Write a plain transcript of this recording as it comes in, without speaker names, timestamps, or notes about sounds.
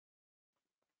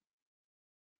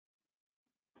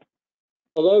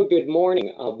Hello, good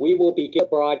morning. We will begin the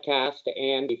broadcast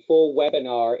and the full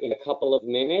webinar in a couple of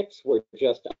minutes. We're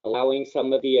just allowing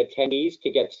some of the attendees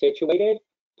to get situated.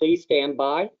 Please stand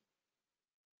by.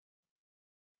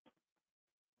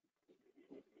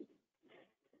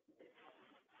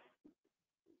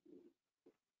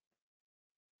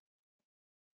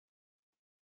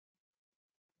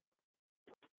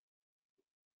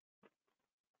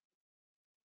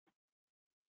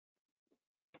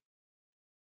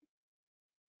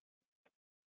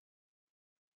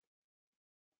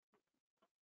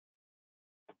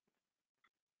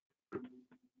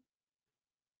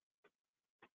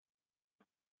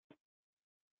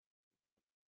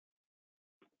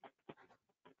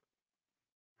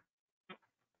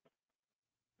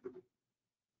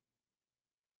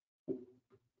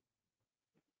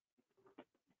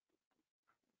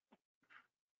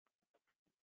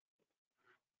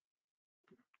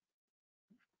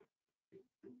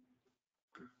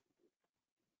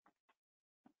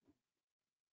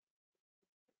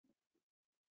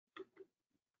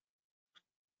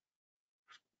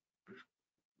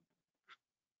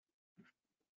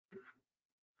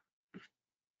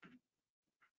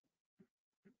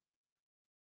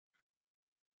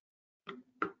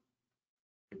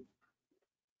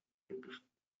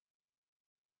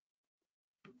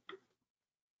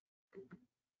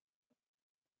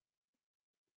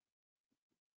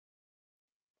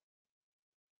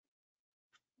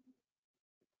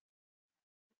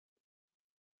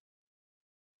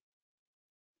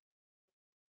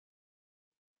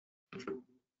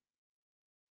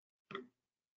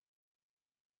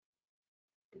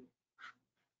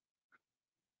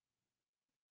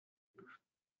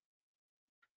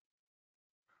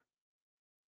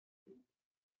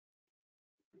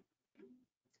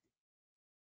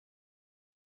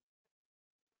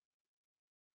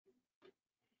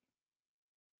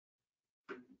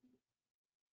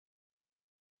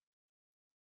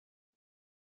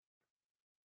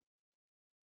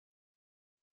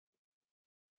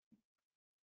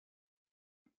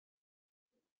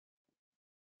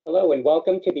 Hello and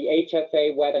welcome to the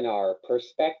HFA Webinar,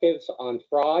 Perspectives on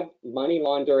Fraud, Money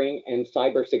Laundering, and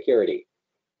Cybersecurity.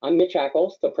 I'm Mitch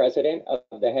Ackles, the president of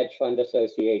the Hedge Fund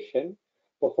Association.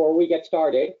 Before we get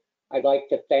started, I'd like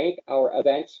to thank our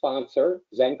event sponsor,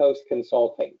 Zencos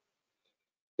Consulting.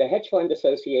 The Hedge Fund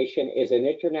Association is an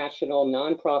international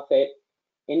nonprofit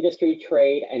industry,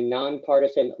 trade, and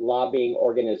nonpartisan lobbying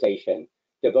organization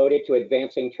devoted to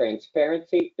advancing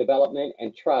transparency, development,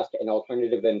 and trust in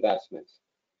alternative investments.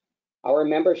 Our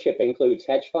membership includes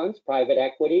hedge funds, private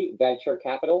equity, venture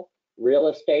capital, real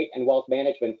estate and wealth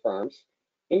management firms,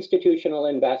 institutional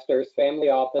investors, family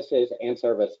offices, and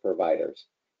service providers.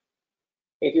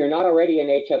 If you're not already an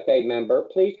HFA member,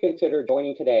 please consider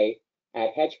joining today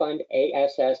at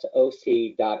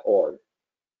hedgefundassoc.org.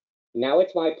 Now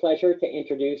it's my pleasure to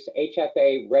introduce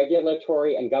HFA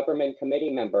Regulatory and Government Committee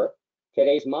member,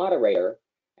 today's moderator,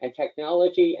 and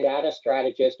technology and data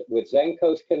strategist with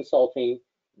Zencos Consulting,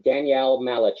 Danielle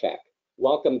Malecek.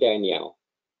 Welcome, Danielle.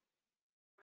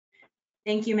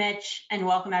 Thank you, Mitch, and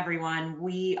welcome everyone.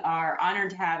 We are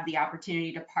honored to have the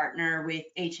opportunity to partner with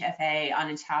HFA on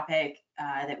a topic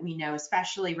that we know,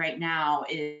 especially right now,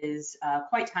 is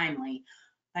quite timely: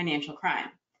 financial crime.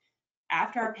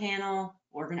 After our panel,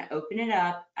 we're going to open it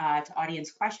up to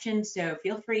audience questions, so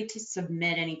feel free to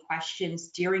submit any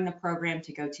questions during the program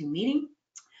to GoToMeeting.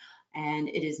 And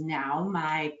it is now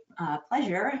my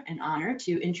pleasure and honor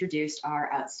to introduce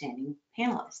our outstanding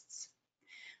panelists.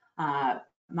 I'd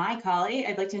like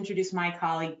to introduce my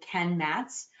colleague, Ken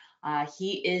Matz.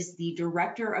 He is the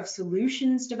Director of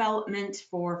Solutions Development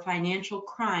for Financial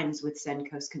Crimes with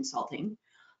Zencos Consulting.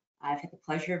 I've had the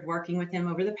pleasure of working with him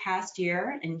over the past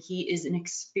year, and he is an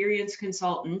experienced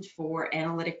consultant for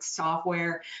analytics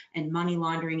software and money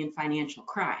laundering and financial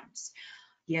crimes.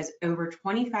 He has over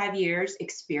 25 years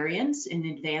experience in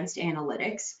advanced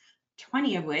analytics,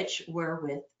 20 of which were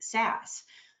with SaaS.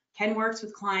 Ken works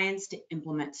with clients to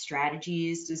implement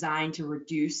strategies designed to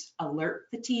reduce alert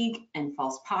fatigue and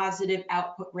false positive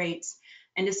output rates,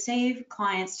 and to save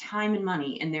clients time and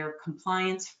money in their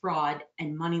compliance, fraud,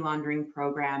 and money laundering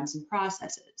programs and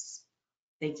processes.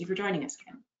 Thank you for joining us,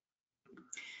 Ken.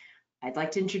 I'd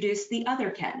like to introduce the other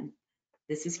Ken.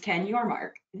 This is Ken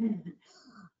Yormark.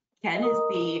 Ken is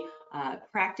the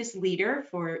practice leader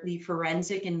for the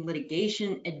Forensic and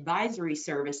Litigation Advisory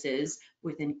Services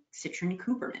within Citrin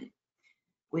Cooperman.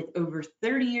 With over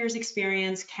 30 years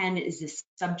experience, Ken is a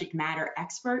subject matter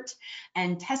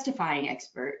and testifying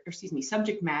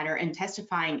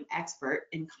expert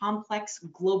in complex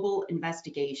global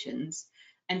investigations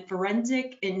and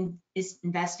forensic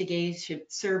investigation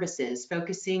services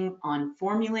focusing on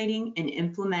formulating and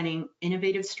implementing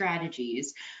innovative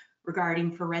strategies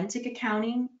regarding forensic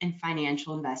accounting and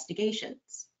financial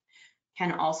investigations.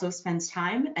 Ken also spends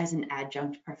time as an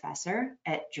adjunct professor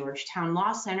at Georgetown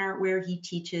Law Center, where he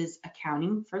teaches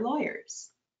accounting for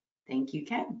lawyers. Thank you,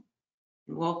 Ken.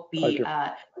 We'll be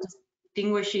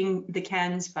distinguishing the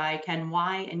Kens by Ken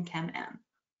Y and Ken M.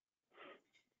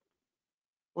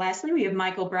 Lastly, we have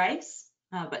Michael Brice,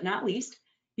 but not least.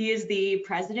 He is the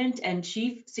President and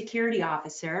Chief Security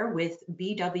Officer with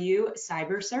BW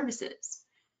Cyber Services.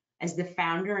 As the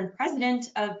founder and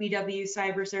president of BW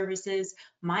Cyber Services,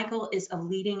 Michael is a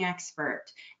leading expert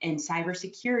in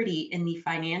cybersecurity in the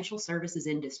financial services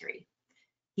industry.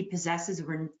 He possesses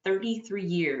over 33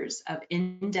 years of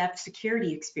in-depth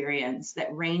security experience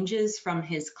that ranges from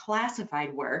his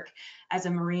classified work as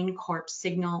a Marine Corps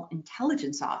signal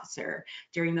intelligence officer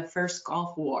during the first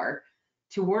Gulf War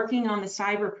to working on the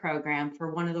cyber program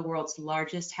for one of the world's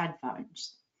largest hedge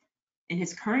funds. In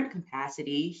his current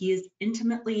capacity, he is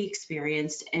intimately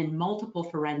experienced in multiple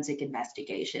forensic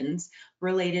investigations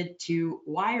related to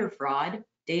wire fraud,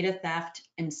 data theft,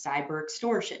 and cyber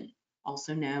extortion,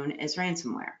 also known as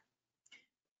ransomware.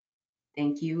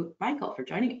 Thank you, Michael, for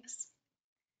joining us.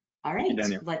 All right,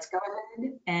 let's go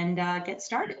ahead and get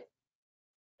started.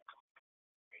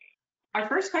 Our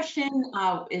first question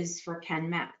is for Ken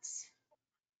Matz.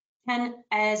 Ken,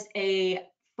 as a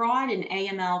fraud and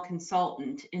AML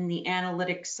consultant in the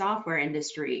analytics software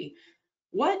industry,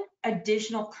 what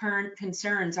additional current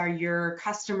concerns are your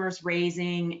customers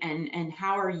raising, and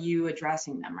how are you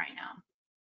addressing them right now?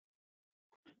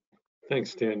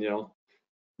 Thanks, Danielle.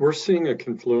 We're seeing a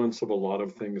confluence of a lot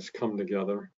of things come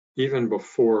together. Even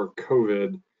before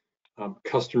COVID,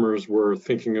 customers were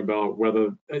thinking about whether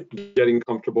getting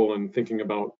comfortable and thinking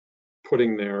about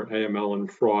putting their AML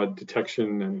and fraud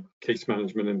detection and case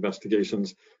management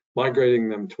investigations, migrating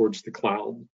them towards the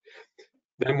cloud.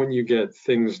 Then when you get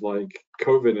things like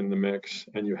COVID in the mix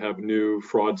and you have new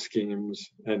fraud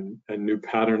schemes and new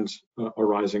patterns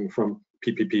arising from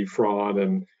PPP fraud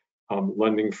and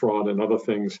lending fraud and other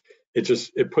things,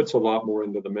 it puts a lot more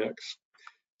into the mix.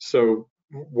 So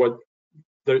what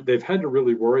they've had to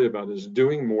really worry about is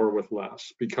doing more with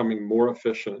less, becoming more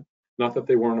efficient. Not that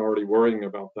they weren't already worrying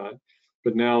about that,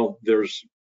 but now there's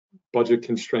budget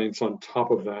constraints on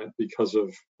top of that because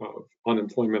of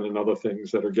unemployment and other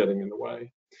things that are getting in the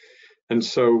way. And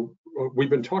so we've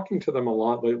been talking to them a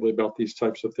lot lately about these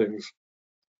types of things.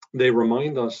 They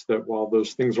remind us that while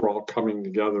those things are all coming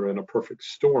together in a perfect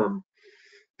storm,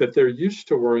 that they're used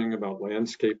to worrying about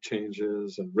landscape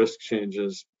changes and risk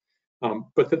changes,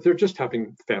 but that they're just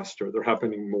happening faster. They're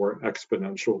happening more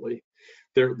exponentially.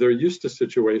 They're used to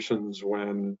situations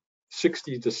when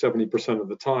 60 to 70% of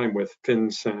the time with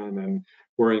FinCEN and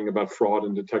worrying about fraud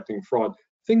and detecting fraud,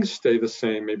 things stay the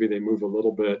same. Maybe they move a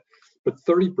little bit, but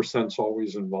 30% is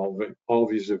always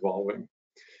evolving.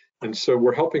 And so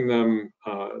we're helping them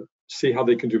see how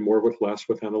they can do more with less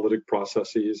with analytic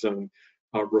processes and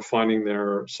refining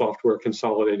their software,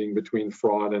 consolidating between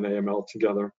fraud and AML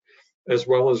together, as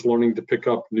well as learning to pick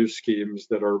up new schemes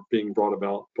that are being brought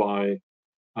about by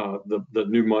the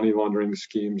new money laundering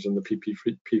schemes and the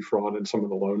PPP fraud and some of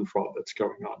the loan fraud that's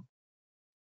going on.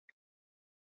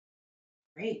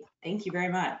 Great, thank you very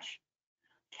much.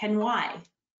 Ken Y,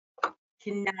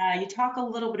 can you talk a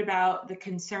little bit about the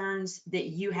concerns that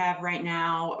you have right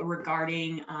now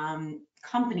regarding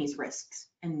companies' risks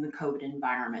in the COVID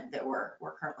environment that we're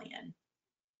currently in?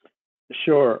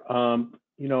 Sure.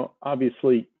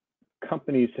 Obviously,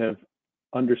 companies have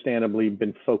understandably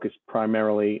been focused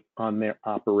primarily on their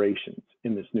operations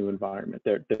in this new environment.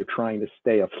 They're trying to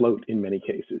stay afloat in many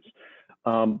cases.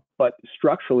 But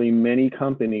structurally, many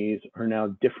companies are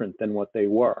now different than what they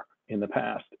were in the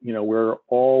past. We're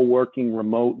all working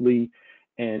remotely,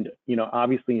 and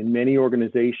obviously in many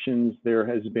organizations there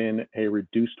has been a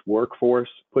reduced workforce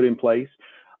put in place,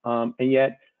 and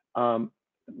yet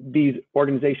these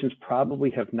organizations probably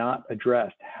have not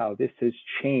addressed how this has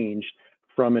changed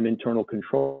from an internal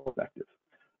control perspective.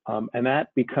 And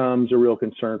that becomes a real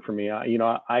concern for me.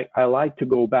 I like to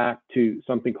go back to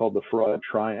something called the fraud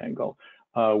triangle,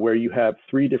 where you have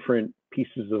three different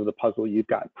pieces of the puzzle. You've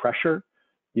got pressure,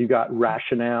 you've got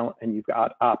rationale, and you've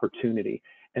got opportunity.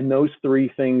 And those three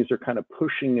things are kind of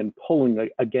pushing and pulling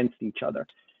against each other.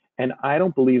 And I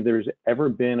don't believe there's ever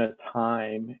been a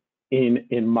time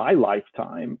in my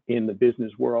lifetime in the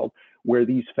business world where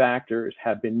these factors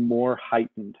have been more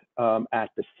heightened at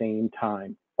the same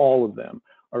time. All of them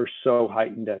are so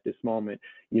heightened at this moment.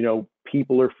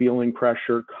 People are feeling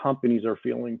pressure, companies are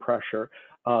feeling pressure.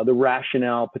 The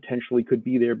rationale potentially could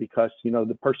be there because,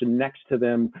 the person next to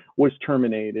them was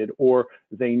terminated, or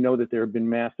they know that there have been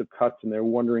massive cuts and they're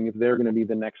wondering if they're going to be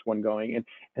the next one going.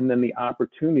 And then the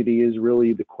opportunity is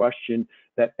really the question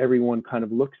that everyone kind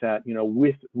of looks at,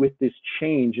 with this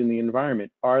change in the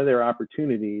environment. Are there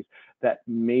opportunities that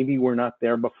maybe were not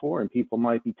there before, and people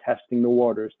might be testing the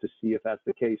waters to see if that's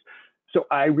the case? So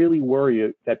I really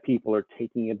worry that people are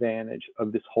taking advantage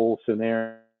of this whole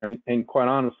scenario. And quite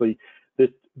honestly,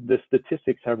 the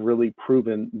statistics have really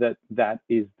proven that that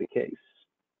is the case.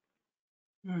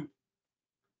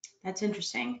 That's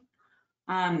interesting.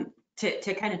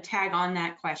 To kind of tag on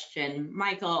that question,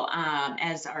 Michael,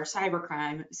 as our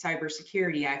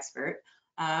cybersecurity expert,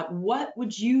 what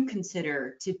would you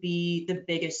consider to be the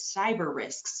biggest cyber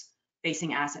risks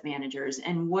facing asset managers,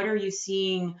 and what are you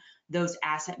seeing those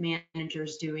asset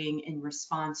managers doing in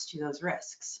response to those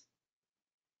risks?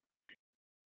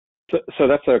 So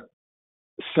that's a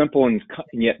simple and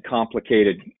yet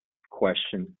complicated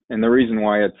question. And the reason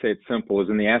why I'd say it's simple is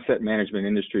in the asset management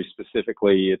industry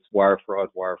specifically, it's wire fraud,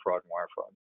 wire fraud, and wire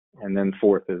fraud. And then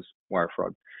fourth is wire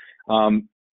fraud. And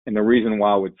the reason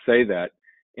why I would say that,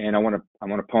 and I want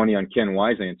to pony on Ken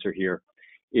Y's answer here,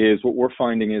 is what we're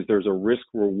finding is there's a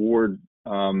risk-reward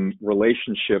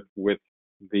relationship with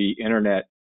the internet,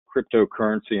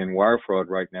 cryptocurrency, and wire fraud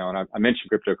right now. And I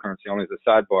mentioned cryptocurrency only as a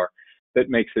sidebar. That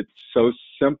makes it so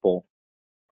simple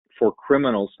for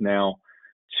criminals now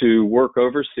to work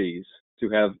overseas, to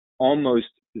have almost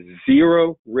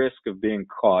zero risk of being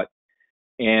caught,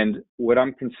 and what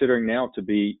I'm considering now to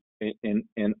be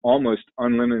an almost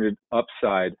unlimited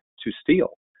upside to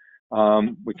steal.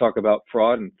 We talk about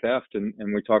fraud and theft, and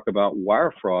we talk about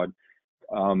wire fraud.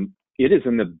 It is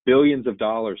in the billions of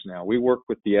dollars now. We work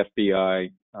with the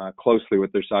FBI closely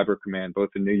with their cyber command, both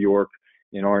in New York,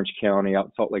 in Orange County, out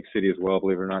in Salt Lake City as well,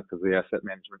 believe it or not, because of the asset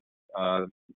management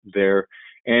there,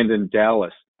 and in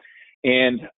Dallas.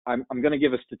 And I'm going to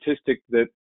give a statistic that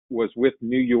was with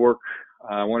New York,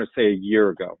 I want to say a year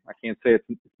ago. I can't say it's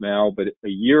now, but a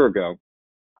year ago,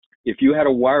 if you had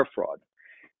a wire fraud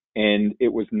and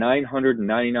it was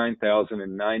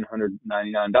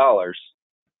 $999,999,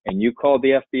 and you called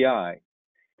the FBI,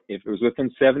 if it was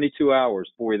within 72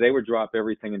 hours, boy, they would drop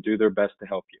everything and do their best to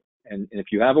help you. And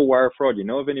if you have a wire fraud, you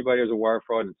know of anybody who has a wire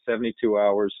fraud in 72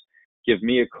 hours, give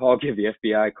me a call, give the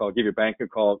FBI a call, give your bank a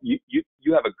call. You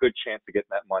have a good chance of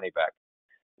getting that money back.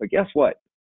 But guess what?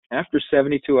 After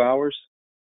 72 hours,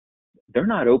 they're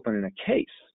not opening a case.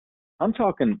 I'm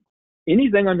talking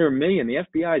anything under $1 million, the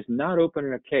FBI is not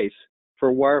opening a case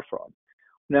for wire fraud.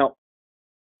 Now,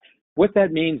 what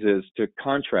that means is, to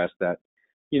contrast that,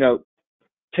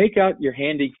 take out your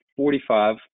handy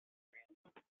 45,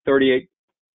 38,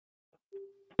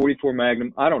 44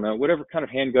 Magnum, I don't know, whatever kind of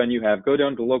handgun you have, go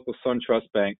down to the local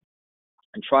SunTrust Bank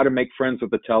and try to make friends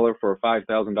with the teller for a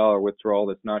 $5,000 withdrawal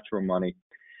that's not your money.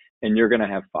 And you're going to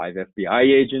have 5 FBI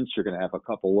agents, you're going to have a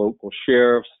couple local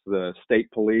sheriffs, the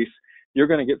state police. You're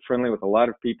going to get friendly with a lot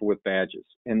of people with badges.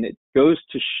 And it goes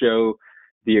to show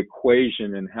the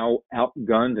equation and how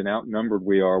outgunned and outnumbered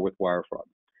we are with wire fraud.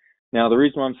 Now, the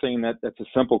reason why I'm saying that, that's a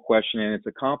simple question and it's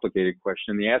a complicated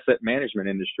question. In the asset management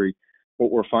industry,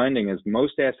 what we're finding is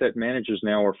most asset managers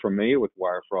now are familiar with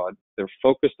wire fraud. They're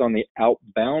focused on the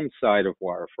outbound side of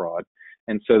wire fraud.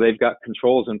 And so they've got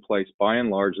controls in place, by and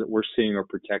large, that we're seeing are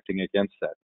protecting against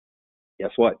that.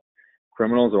 Guess what?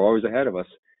 Criminals are always ahead of us.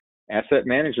 Asset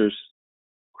managers,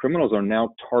 criminals are now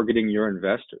targeting your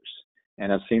investors.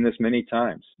 And I've seen this many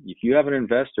times. If you have an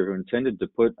investor who intended to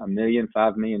put $1 million,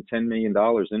 $5 million, $10 million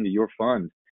into your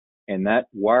fund, and that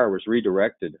wire was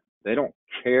redirected, they don't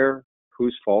care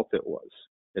whose fault it was.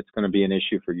 It's going to be an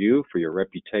issue for you, for your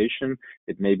reputation.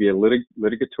 It may be a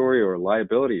litigatory or a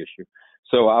liability issue.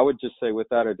 So I would just say,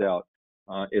 without a doubt,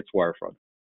 it's wire fraud.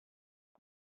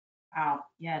 Wow,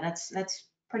 yeah, that's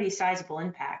pretty sizable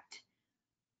impact.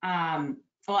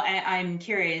 Well, I'm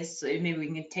curious, maybe we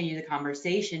can continue the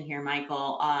conversation here,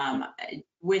 Michael.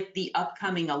 With the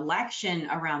upcoming election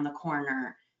around the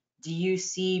corner, do you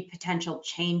see potential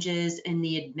changes in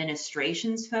the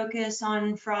administration's focus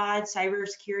on fraud,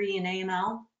 cybersecurity, and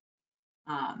AML?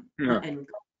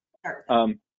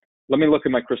 Let me look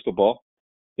at my crystal ball.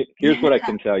 Here's what I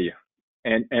can tell you,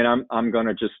 and I'm going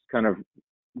to just kind of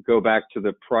go back to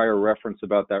the prior reference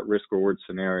about that risk-reward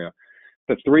scenario.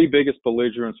 The 3 biggest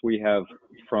belligerents we have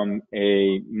from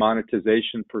a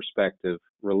monetization perspective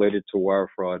related to wire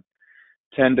fraud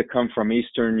tend to come from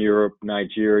Eastern Europe,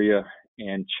 Nigeria,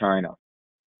 and China.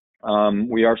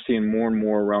 We are seeing more and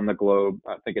more around the globe.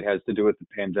 I think it has to do with the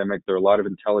pandemic. There are a lot of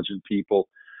intelligent people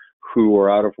who are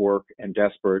out of work and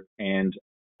desperate, and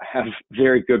have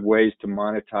very good ways to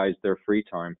monetize their free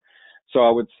time. So I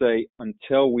would say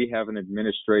until we have an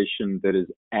administration that is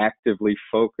actively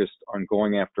focused on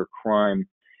going after crime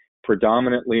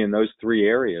predominantly in those three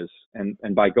areas, and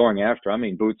by going after, I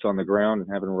mean boots on the ground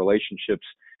and having relationships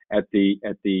at the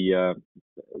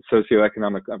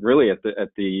socioeconomic, really at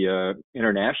the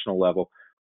international level,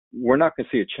 we're not going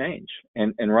to see a change.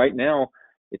 And right now,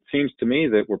 it seems to me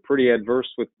that we're pretty adverse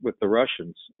with the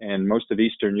Russians and most of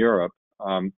Eastern Europe,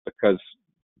 because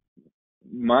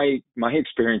my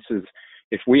experience is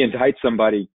if we indict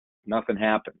somebody, nothing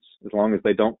happens as long as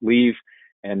they don't leave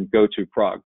and go to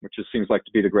Prague, which just seems like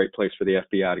to be the great place for the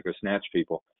FBI to go snatch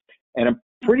people. And I'm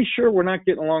pretty sure we're not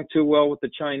getting along too well with the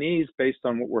Chinese based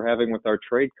on what we're having with our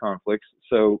trade conflicts.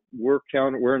 So we're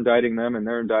indicting them and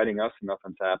they're indicting us and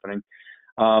nothing's happening.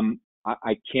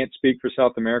 I can't speak for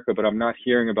South America, but I'm not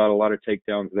hearing about a lot of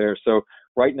takedowns there. So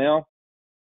right now,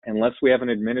 unless we have an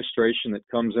administration that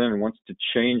comes in and wants to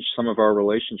change some of our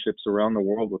relationships around the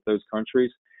world with those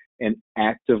countries and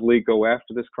actively go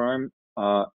after this crime,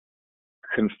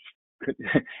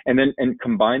 and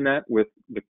combine that with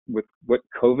what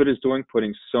COVID is doing,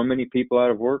 putting so many people out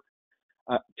of work,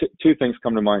 two things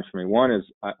come to mind for me. One is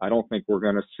I don't think we're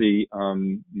going to see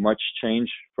much change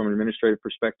from an administrative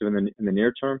perspective in the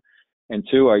near term. And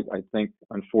two, I think,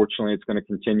 unfortunately, it's going to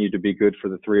continue to be good for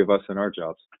the three of us in our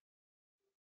jobs.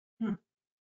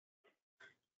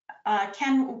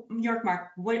 Ken, Yormark,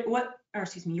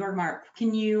 Yormark,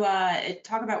 can you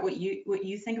talk about what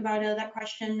you think about that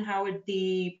question? How would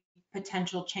the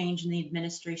potential change in the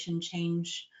administration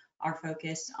change our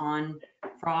focus on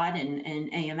fraud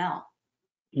and AML?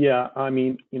 Yeah, I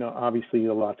mean, obviously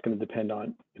a lot's going to depend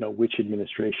on, which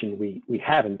administration we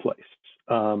have in place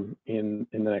in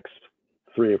the next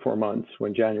 3 or 4 months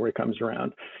when January comes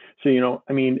around. So,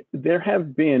 I mean, there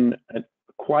have been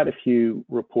quite a few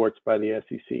reports by the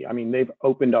SEC. I mean, they've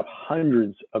opened up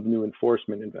hundreds of new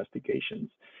enforcement investigations,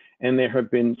 and there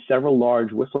have been several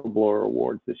large whistleblower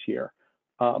awards this year.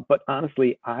 But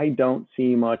honestly, I don't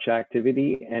see much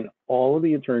activity, and all of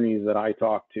the attorneys that I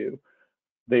talk to,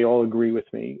 they all agree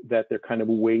with me that they're kind of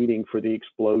waiting for the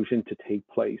explosion to take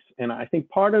place. And I think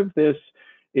part of this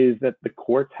is that the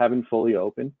courts haven't fully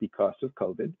opened because of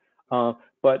COVID.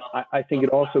 But I think it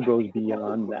also goes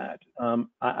beyond that.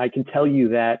 I can tell you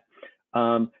that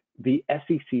the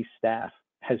SEC staff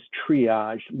has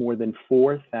triaged more than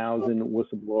 4,000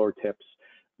 whistleblower tips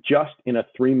just in a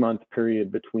 3-month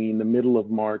period between the middle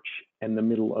of March and the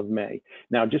middle of May.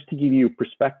 Now, just to give you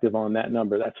perspective on that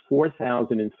number, that's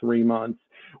 4,000 in 3 months.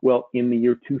 Well, in the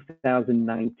year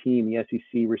 2019, the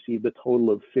SEC received a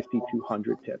total of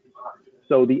 5,200 tips.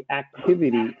 So the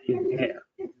activity is there.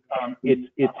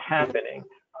 It's happening.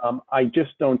 I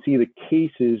just don't see the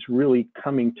cases really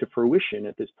coming to fruition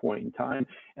at this point in time.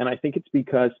 And I think it's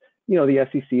because, the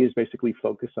SEC is basically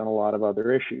focused on a lot of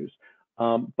other issues.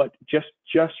 But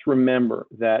just remember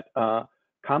that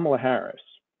Kamala Harris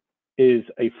is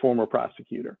a former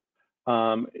prosecutor.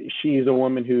 She's a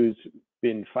woman who's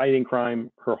been fighting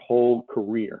crime her whole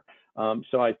career.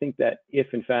 So I think that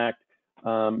if, in fact,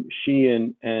 she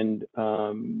and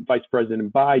Vice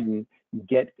President Biden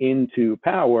get into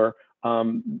power,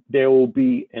 there will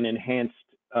be an enhanced,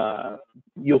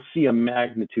 you'll see a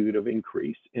magnitude of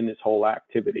increase in this whole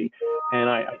activity. And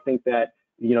I think that,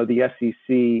 the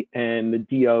SEC and the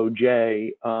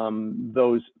DOJ,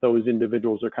 those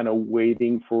individuals are kind of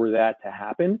waiting for that to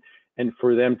happen and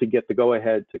for them to get the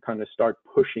go-ahead to kind of start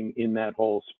pushing in that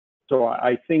hole. So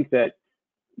I think that,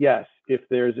 yes, if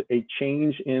there's a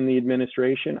change in the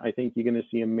administration, I think you're going to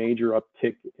see a major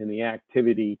uptick in the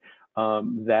activity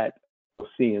that we'll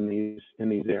see in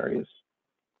these areas.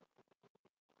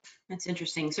 That's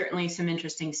interesting. Certainly some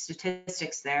interesting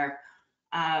statistics there.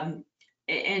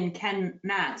 And Ken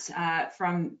Matz,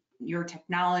 from your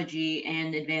technology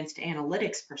and advanced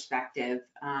analytics perspective,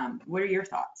 what are your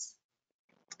thoughts?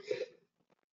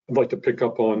 I'd like to pick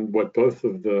up on what both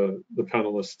of the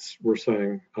panelists were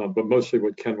saying, but mostly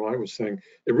what Ken White was saying.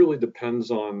 It really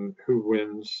depends on who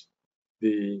wins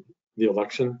the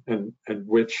election and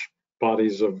which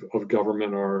bodies of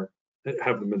government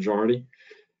have the majority.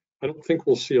 I don't think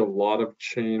we'll see a lot of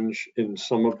change in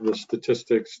some of the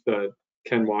statistics that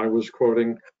Ken Y was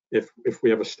quoting if we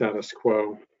have a status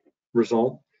quo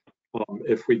result.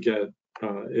 If we get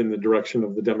in the direction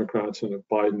of the Democrats and if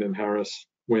Biden and Harris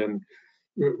win,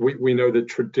 we know that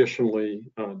traditionally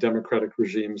Democratic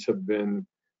regimes have been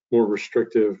more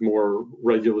restrictive, more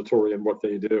regulatory in what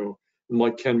they do. And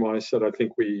like Ken Y said, I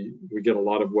think we get a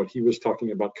lot of what he was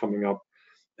talking about coming up.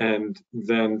 And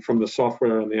then from the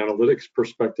software and the analytics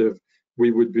perspective, we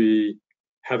would be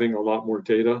having a lot more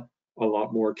data a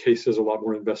lot more cases, a lot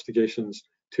more investigations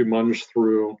to munge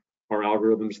through our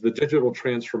algorithms. The digital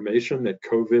transformation that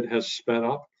COVID has sped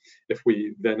up, if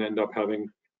we then end up having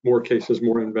more cases,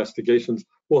 more investigations,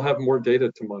 we'll have more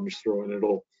data to munge through, and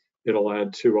it'll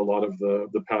add to a lot of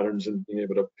the patterns and being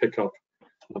able to pick up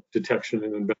detection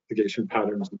and investigation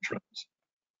patterns and trends.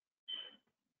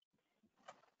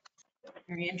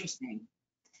 Very interesting.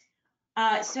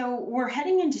 So we're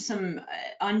heading into some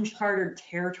uncharted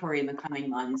territory in the coming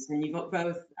months, and you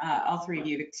both, all three of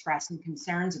you have expressed some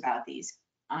concerns about these.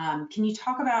 Can you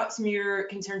talk about some of your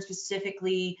concerns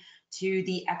specifically to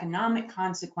the economic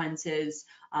consequences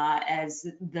as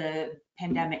the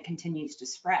pandemic continues to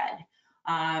spread?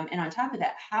 And on top of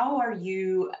that, how are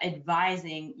you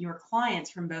advising your clients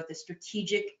from both a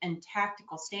strategic and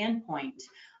tactical standpoint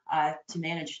to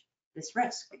manage this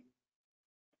risk?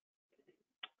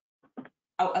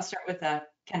 Oh, I'll start with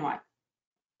Ken White.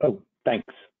 Oh,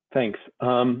 thanks.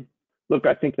 Look,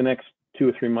 I think the next 2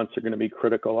 or 3 months are going to be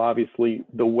critical. Obviously,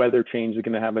 the weather change is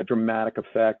going to have a dramatic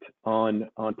effect on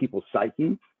people's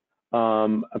psyche.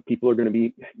 People are going to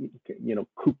be,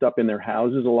 cooped up in their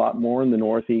houses a lot more in the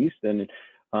Northeast and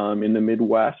in the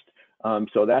Midwest.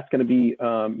 So that's going to be,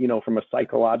 from a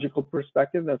psychological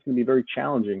perspective, that's going to be very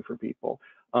challenging for people.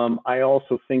 I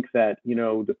also think that,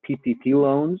 the PPP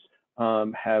loans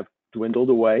have dwindled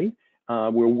away.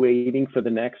 We're waiting for the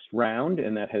next round,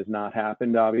 and that has not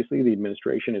happened. Obviously, the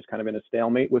administration is kind of in a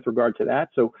stalemate with regard to that.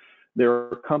 So there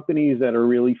are companies that are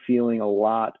really feeling a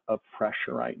lot of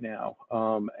pressure right now.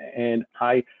 And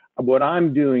what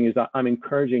I'm doing is I'm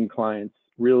encouraging clients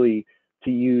really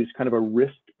to use kind of a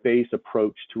risk-based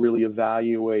approach to really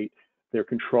evaluate their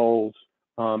controls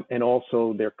and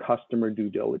also their customer due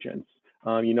diligence.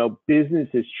 Business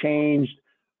has changed.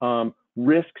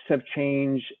 Risks have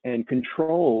changed, and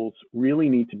controls really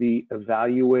need to be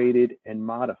evaluated and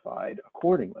modified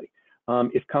accordingly.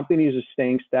 If companies are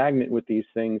staying stagnant with these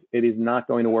things, it is not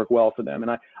going to work well for them.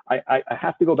 And I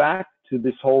have to go back to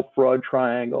this whole fraud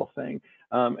triangle thing.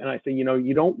 And I say,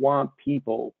 you don't want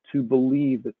people to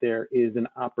believe that there is an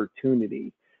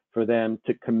opportunity for them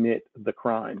to commit the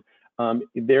crime.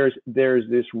 There's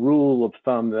this rule of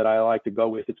thumb that I like to go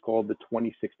with. It's called the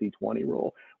 20-60-20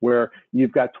 rule, where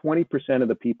you've got 20% of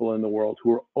the people in the world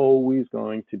who are always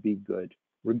going to be good,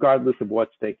 regardless of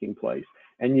what's taking place.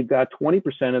 And you've got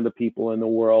 20% of the people in the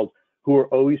world who are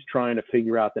always trying to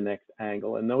figure out the next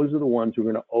angle. And those are the ones who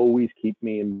are going to always keep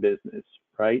me in business,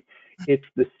 right? It's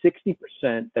the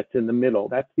 60% that's in the middle.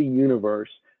 That's the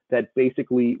universe that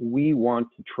basically we want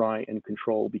to try and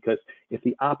control, because if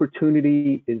the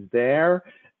opportunity is there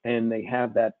and they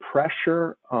have that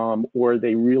pressure or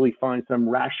they really find some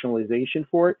rationalization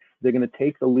for it, they're going to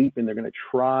take the leap and they're going to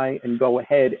try and go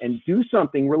ahead and do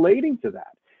something relating to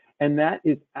that. And that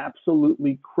is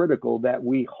absolutely critical that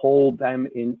we hold them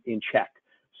in check.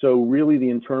 So really the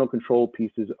internal control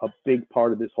piece is a big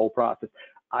part of this whole process.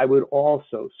 I would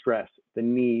also stress the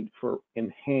need for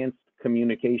enhanced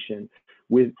communication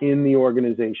within the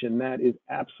organization. That is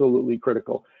absolutely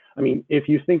critical. I mean, if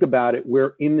you think about it,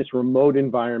 we're in this remote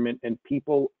environment and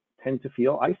people tend to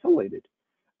feel isolated.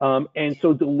 And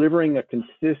so delivering a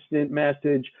consistent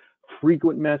message,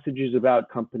 frequent messages about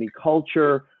company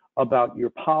culture, about your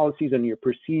policies and your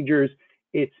procedures,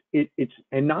 it's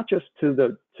and not just to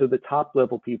the top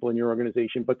level people in your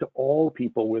organization, but to all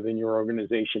people within your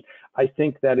organization. I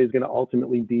think that is going to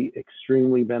ultimately be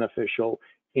extremely beneficial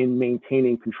in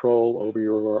maintaining control over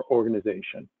your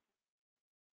organization.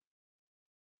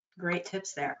 Great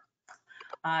tips there.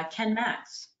 Ken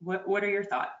Matz, what are your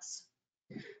thoughts?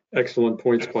 Excellent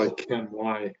points by Ken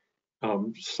Y.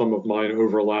 Some of mine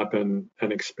overlap and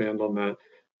expand on that.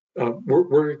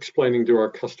 We're explaining to our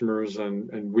customers,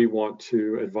 and we want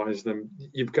to advise them,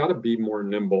 you've got to be more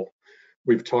nimble.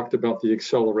 We've talked about the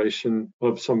acceleration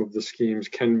of some of the schemes.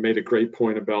 Ken made a great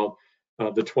point about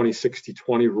the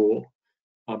 20-60-20 rule.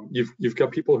 You've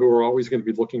got people who are always going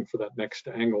to be looking for that next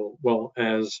angle. Well,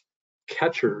 as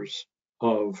catchers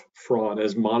of fraud,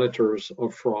 as monitors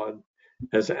of fraud,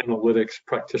 as analytics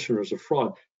practitioners of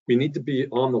fraud, we need to be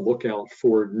on the lookout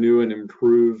for new and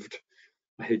improved,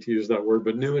 I hate to use that word,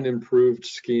 but new and improved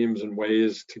schemes and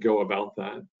ways to go about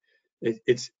that.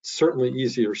 It's certainly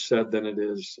easier said than it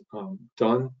is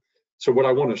done. So what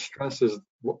I want to stress is,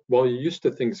 while you're used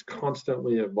to things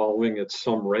constantly evolving at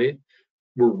some rate,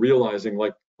 we're realizing,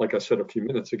 like I said a few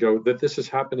minutes ago, that this is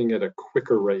happening at a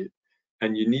quicker rate.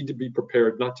 And you need to be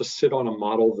prepared not to sit on a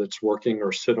model that's working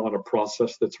or sit on a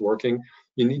process that's working.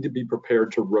 You need to be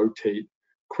prepared to rotate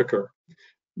quicker.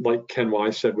 Like Ken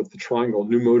Y said with the triangle,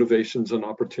 new motivations and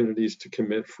opportunities to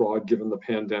commit fraud given the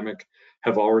pandemic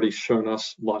have already shown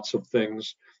us lots of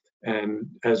things. And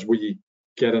as we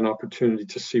get an opportunity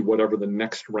to see whatever the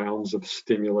next rounds of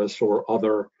stimulus or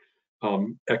other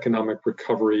economic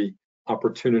recovery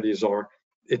opportunities are,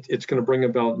 it's going to bring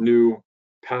about new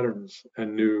patterns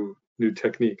and new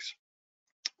techniques.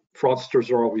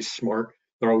 Fraudsters are always smart.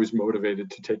 They're always motivated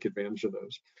to take advantage of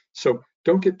those. So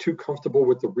don't get too comfortable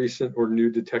with the recent or new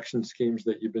detection schemes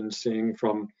that you've been seeing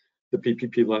from the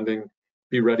PPP lending.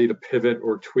 Be ready to pivot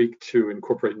or tweak to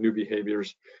incorporate new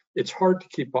behaviors. It's hard to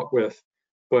keep up with,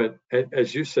 but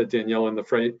as you said, Danielle, in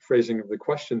the phrasing of the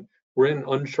question, we're in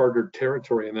uncharted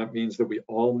territory, and that means that we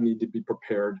all need to be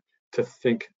prepared to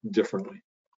think differently.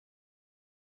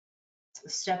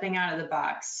 Stepping out of the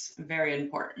box, very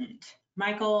important.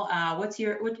 Michael,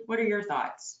 what are your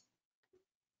thoughts?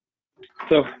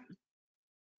 So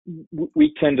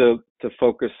we tend to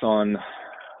focus on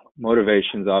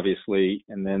motivations, obviously,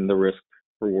 and then the risk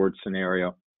reward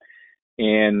scenario.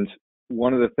 And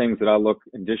one of the things that I look,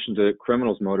 in addition to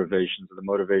criminals' motivations, are the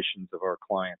motivations of our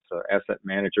clients, asset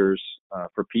managers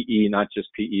for PE, not just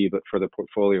PE, but for the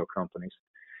portfolio companies.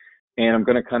 And I'm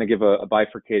going to kind of give a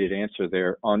bifurcated answer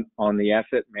there. On the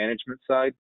asset management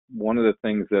side, one of the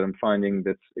things that I'm finding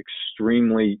that's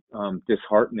extremely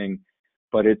disheartening,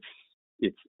 but it's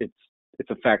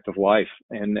a fact of life,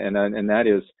 and that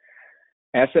is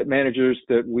asset managers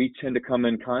that we tend to come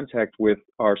in contact with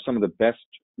are some of the best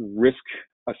risk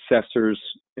assessors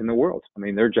in the world. I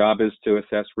mean, their job is to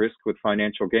assess risk with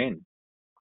financial gain.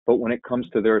 But when it comes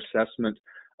to their assessment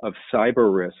of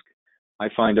cyber risk, I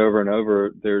find over and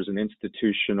over there's an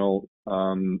institutional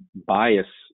bias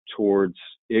towards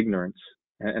ignorance.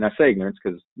 And I say ignorance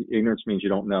because ignorance means you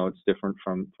don't know. It's different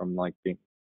from like being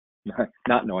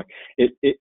not knowing.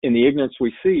 In the ignorance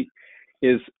we see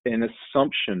is an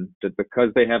assumption that because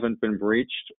they haven't been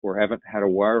breached or haven't had a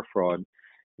wire fraud,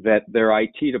 that their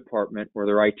IT department or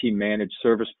their IT managed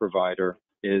service provider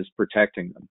is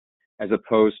protecting them, as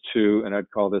opposed to, and I'd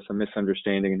call this a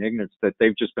misunderstanding and ignorance, that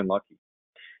they've just been lucky.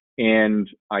 And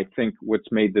I think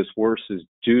what's made this worse is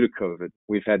due to COVID.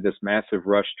 We've had this massive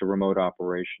rush to remote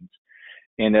operations.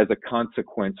 And as a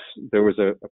consequence, there was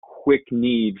a quick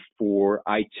need for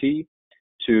IT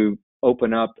to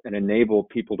open up and enable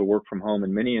people to work from home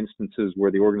in many instances where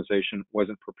the organization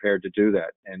wasn't prepared to do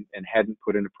that and hadn't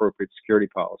put in appropriate security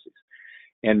policies.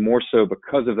 And more so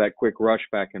because of that quick rush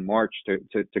back in March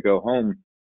to go home,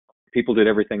 people did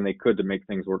everything they could to make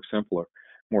things work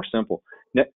more simple.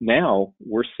 Now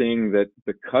we're seeing that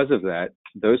because of that,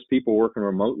 those people working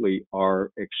remotely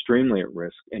are extremely at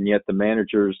risk. And yet the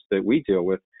managers that we deal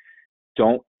with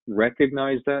don't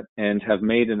recognize that and have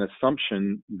made an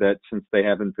assumption that since they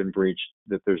haven't been breached,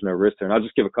 that there's no risk there. And I'll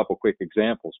just give a couple quick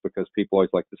examples because people always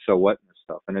like to so what in this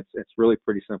stuff. And it's really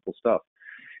pretty simple stuff.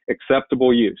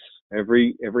 Acceptable use.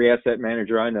 Every asset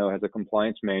manager I know has a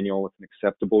compliance manual with an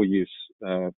acceptable use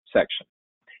section.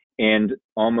 And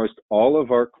almost all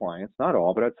of our clients, not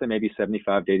all, but I'd say maybe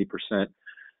 75 to 80%,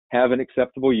 have an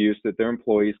acceptable use that their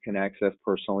employees can access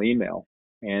personal email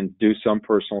and do some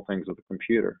personal things with the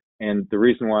computer. And the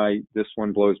reason why this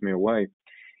one blows me away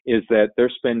is that they're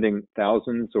spending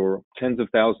thousands or tens of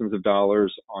thousands of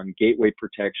dollars on gateway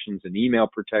protections and email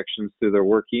protections through their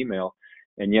work email.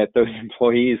 And yet those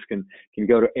employees can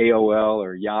go to AOL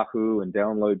or Yahoo and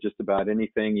download just about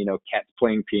anything, cats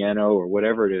playing piano or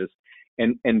whatever it is.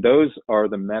 And those are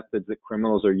the methods that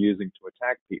criminals are using to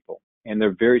attack people. And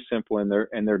they're very simple, and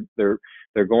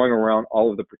they're going around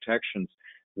all of the protections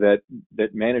that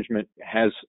management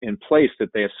has in place that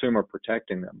they assume are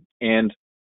protecting them. And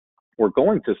we're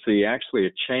going to see actually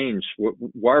a change.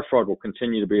 Wire fraud will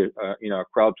continue to be a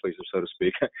crowd pleaser, so to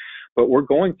speak, but we're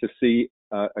going to see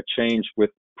a change with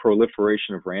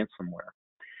proliferation of ransomware.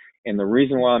 And the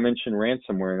reason why I mentioned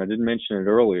ransomware, and I didn't mention it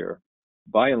earlier,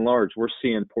 by and large, we're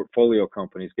seeing portfolio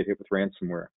companies get hit with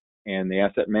ransomware and the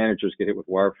asset managers get hit with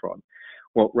wire fraud.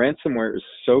 Well, ransomware is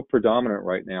so predominant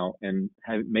right now and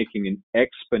making an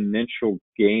exponential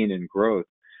gain in growth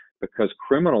because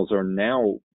criminals are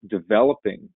now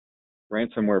developing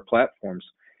ransomware platforms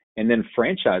and then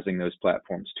franchising those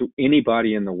platforms to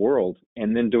anybody in the world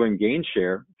and then doing gain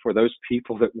share for those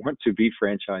people that want to be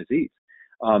franchisees.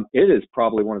 It is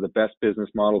probably one of the best business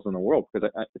models in the world because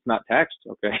it's not taxed,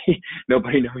 okay?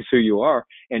 Nobody knows who you are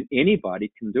and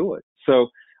anybody can do it. So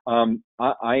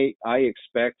I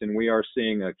expect, and we are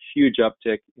seeing a huge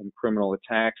uptick in criminal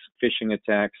attacks, phishing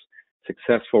attacks,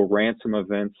 successful ransom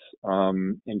events,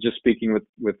 and just speaking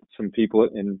with some people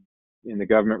in the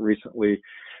government recently,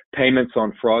 payments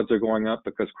on frauds are going up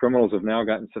because criminals have now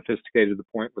gotten sophisticated to the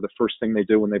point where the first thing they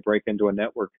do when they break into a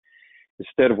network,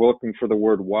 instead of looking for the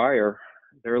word wire,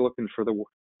 they're looking for the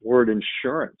word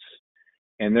insurance.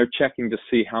 and they're checking to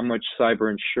see how much cyber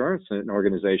insurance an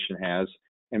organization has.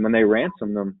 And when they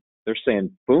ransom them, they're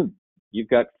saying, boom, you've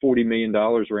got $40 million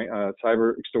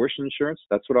cyber extortion insurance.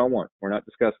 That's what I want. We're not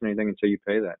discussing anything until you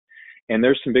pay that. And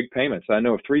there's some big payments. I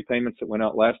know of 3 payments that went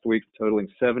out last week totaling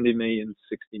 $70 million,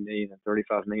 $60 million, and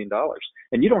 $35 million.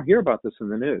 And you don't hear about this in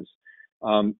the news,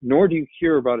 nor do you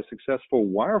hear about a successful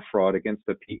wire fraud against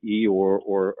a PE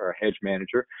or a hedge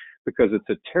manager, because it's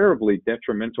a terribly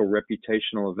detrimental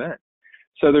reputational event.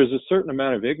 So there's a certain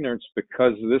amount of ignorance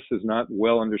because this is not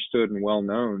well understood and well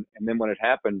known. And then when it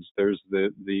happens, there's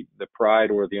the pride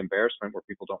or the embarrassment where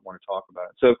people don't want to talk about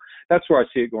it. So that's where I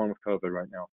see it going with COVID right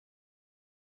now.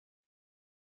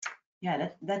 Yeah,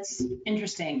 that's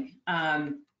interesting.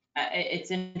 It's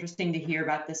interesting to hear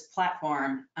about this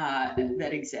platform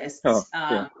that exists. Oh,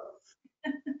 yeah.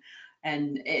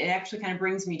 And it actually kind of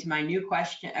brings me to my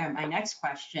my next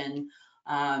question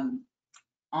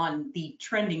on the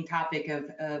trending topic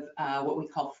of what we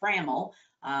call FRAML.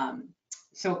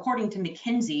 So according to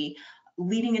McKinsey,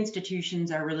 leading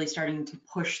institutions are really starting to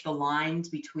push the lines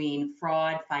between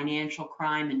fraud, financial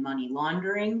crime, and money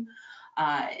laundering.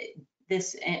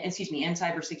 And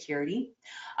cybersecurity.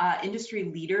 Industry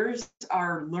leaders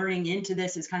are learning into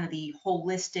this as kind of the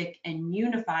holistic and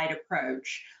unified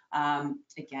approach,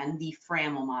 again, the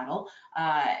FRAML model,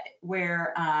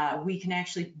 where we can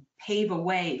actually pave a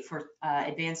way for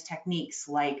advanced techniques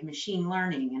like machine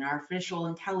learning and artificial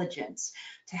intelligence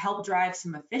to help drive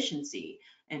some efficiency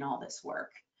in all this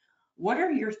work. What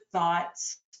are your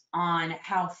thoughts on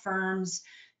how firms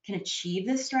can achieve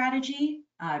this strategy?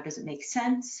 Does it make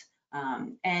sense?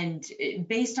 And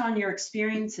based on your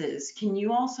experiences, can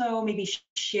you also maybe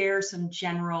share some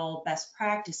general best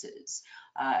practices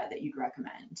that you'd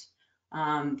recommend?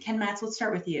 Ken Matz, let's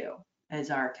start with you as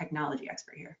our technology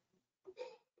expert here.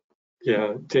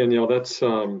 Yeah, Danielle, that's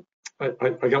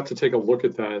I got to take a look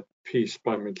at that piece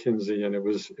by McKinsey, and it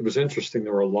was interesting.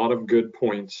 There were a lot of good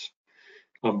points.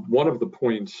 One of the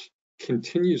points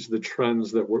continues the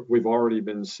trends that we've already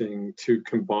been seeing to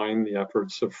combine the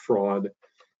efforts of fraud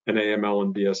and AML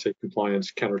and BSA compliance,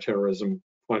 counterterrorism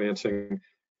financing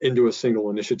into a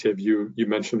single initiative. You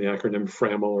mentioned the acronym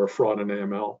FRAML, or fraud and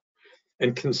AML,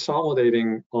 and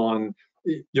consolidating on.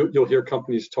 You'll hear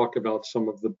companies talk about some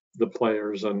of the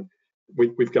players, and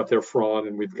we've got their fraud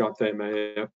and we've got their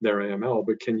AML,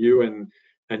 but can you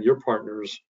and your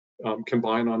partners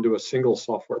combine onto a single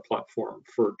software platform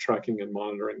for tracking and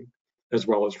monitoring, as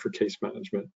well as for case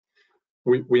management?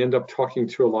 We end up talking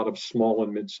to a lot of small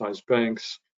and mid-sized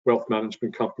banks, wealth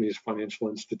management companies, financial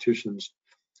institutions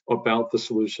about the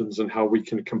solutions and how we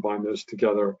can combine those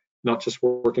together, not just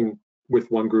working with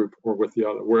one group or with the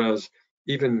other. Whereas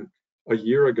even a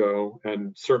year ago,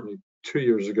 and certainly 2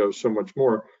 years ago, so much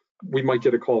more, we might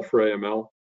get a call for AML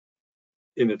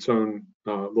in its own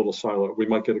little silo. We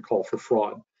might get a call for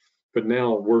fraud, but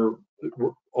now we're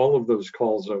all of those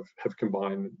calls have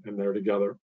combined and they're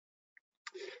together.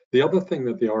 The other thing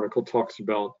that the article talks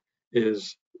about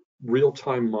is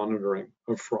real-time monitoring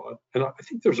of fraud. And I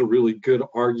think there's a really good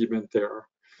argument there,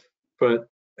 but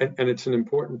and it's an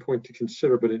important point to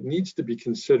consider, but it needs to be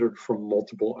considered from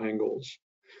multiple angles.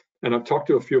 And I've talked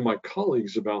to a few of my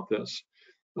colleagues about this.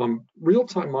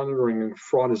 Real-time monitoring of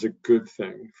fraud is a good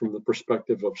thing from the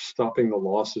perspective of stopping the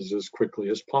losses as quickly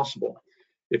as possible.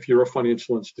 If you're a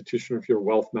financial institution, if you're a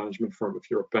wealth management firm, if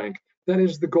you're a bank, that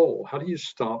is the goal. How do you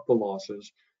stop the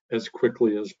losses as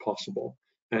quickly as possible?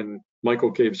 And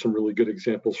Michael gave some really good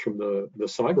examples from the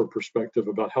cyber perspective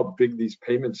about how big these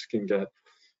payments can get.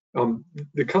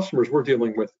 The customers we're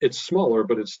dealing with, it's smaller,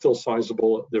 but it's still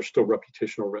sizable. There's still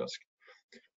reputational risk.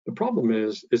 The problem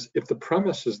is if the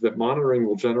premise is that monitoring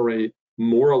will generate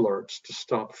more alerts to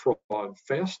stop fraud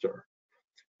faster,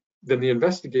 then the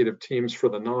investigative teams for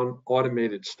the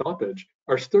non-automated stoppage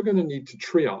are still going to need to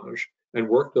triage and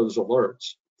work those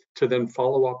alerts to then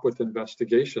follow up with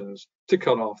investigations to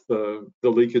cut off the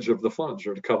leakage of the funds,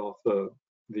 or to cut off the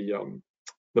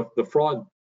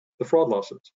fraud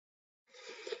losses.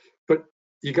 But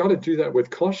you got to do that with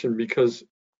caution, because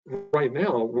right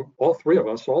now,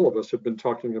 all of us have been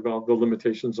talking about the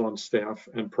limitations on staff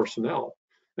and personnel.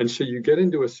 And so you get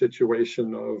into a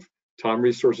situation of time,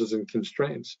 resources, and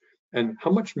constraints. And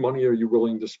how much money are you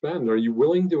willing to spend? Are you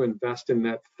willing to invest in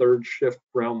that third shift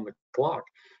round the clock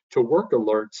to work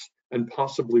alerts and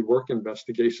possibly work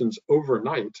investigations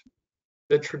overnight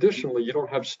that traditionally you don't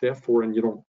have staff for, and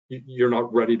you're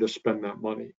not ready to spend that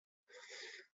money?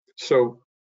 So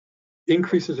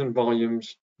increases in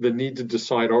volumes, the need to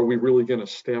decide, are we really going to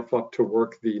staff up to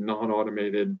work the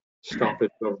non-automated stoppage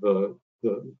of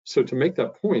so to make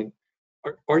that point,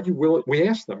 are you willing, we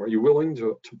asked them, are you willing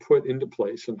to put into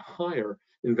place and hire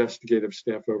investigative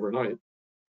staff overnight.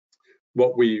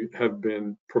 What we have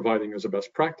been providing as a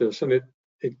best practice, and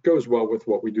it goes well with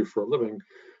what we do for a living,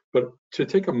 but to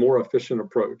take a more efficient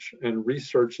approach and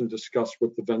research and discuss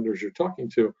with the vendors you're talking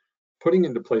to, putting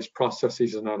into place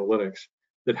processes and analytics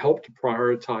that help to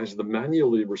prioritize the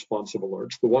manually responsive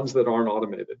alerts, the ones that aren't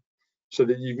automated, so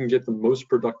that you can get the most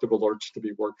productive alerts to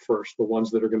be worked first, the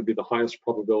ones that are going to be the highest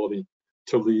probability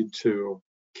to lead to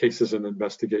cases and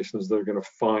investigations that are going to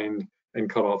find and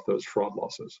cut off those fraud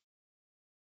losses.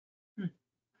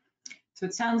 So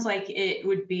it sounds like it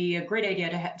would be a great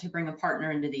idea to bring a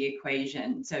partner into the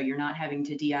equation, so you're not having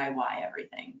to DIY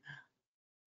everything.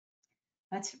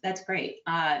 That's great.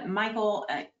 Michael,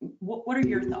 what are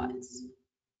your thoughts?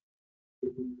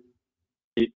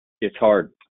 It's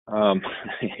hard.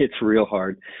 It's real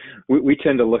hard. We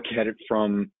tend to look at it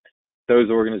from those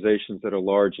organizations that are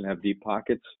large and have deep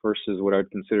pockets versus what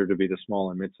I'd consider to be the small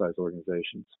and mid-sized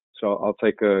organizations. So I'll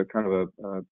take a kind of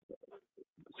a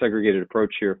segregated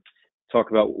approach here, talk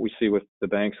about what we see with the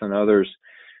banks and others,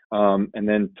 and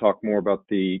then talk more about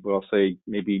what I'll say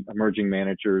maybe emerging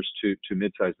managers to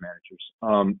mid-sized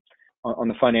managers. On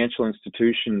the financial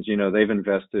institutions, they've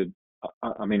invested,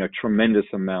 a tremendous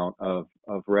amount of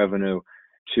revenue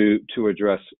to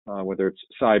address whether it's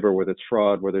cyber, whether it's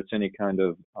fraud, whether it's any kind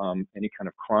of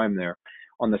crime there.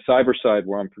 On the cyber side,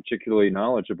 where I'm particularly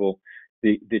knowledgeable,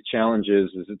 the challenge is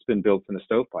it's been built in a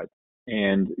stovepipe.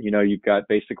 And, you've got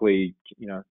basically,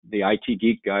 the IT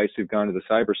geek guys who've gone to the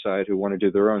cyber side who want to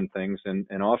do their own things.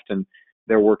 And often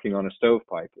they're working on a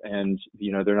stovepipe and,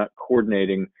 they're not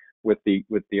coordinating with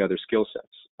the other skill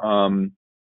sets.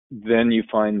 Then you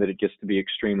find that it gets to be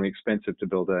extremely expensive to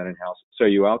build that in-house. So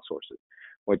you outsource it.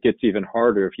 What gets even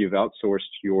harder if you've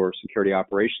outsourced your security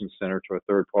operations center to a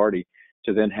third party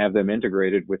to then have them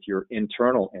integrated with your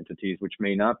internal entities, which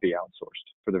may not be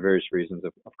outsourced for the various reasons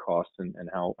of cost and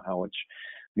how much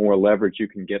more leverage you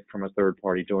can get from a third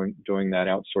party doing that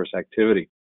outsource activity.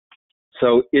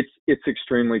 So it's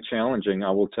extremely challenging. I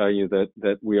will tell you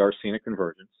that we are seeing a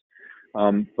convergence.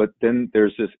 But then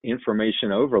there's this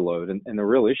information overload, and the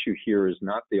real issue here is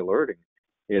not the alerting.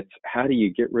 It's how do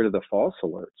you get rid of the false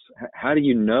alerts? How do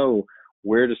you know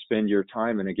where to spend your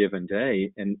time in a given day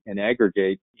and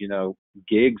aggregate,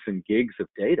 gigs and gigs of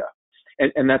data?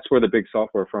 And that's where the big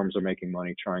software firms are making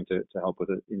money, trying to help with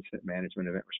the incident management,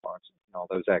 event response, and all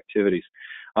those activities.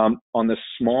 On the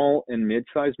small and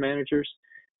mid-sized managers,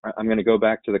 I'm going to go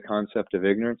back to the concept of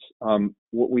ignorance.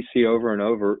 What we see over and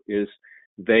over is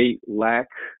they lack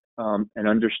an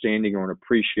understanding or an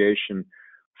appreciation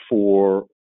for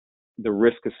the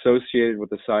risk associated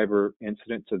with a cyber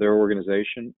incident to their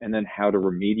organization, and then how to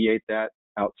remediate that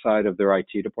outside of their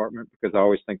IT department, because I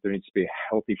always think there needs to be a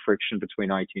healthy friction between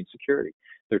IT and security.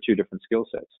 They're two different skill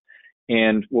sets.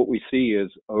 And what we see is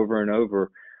over and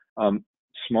over,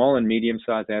 small and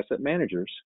medium-sized asset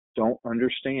managers don't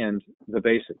understand the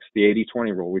basics, the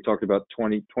 80-20 rule. We talked about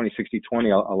 20-60-20.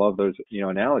 I love those,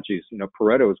 analogies.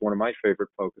 Pareto is one of my favorite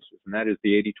focuses, and that is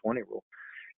the 80-20 rule.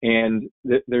 And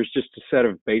there's just a set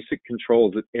of basic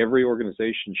controls that every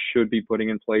organization should be putting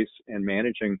in place and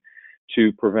managing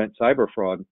to prevent cyber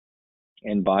fraud.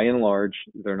 And by and large,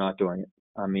 they're not doing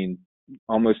it.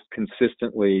 Almost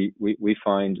consistently, we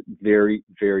find very,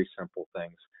 very simple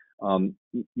things. I'll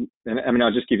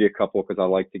just give you a couple because I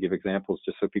like to give examples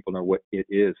just so people know what it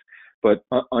is. But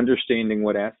understanding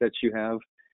what assets you have,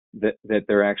 that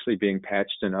they're actually being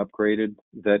patched and upgraded,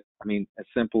 as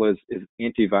simple as is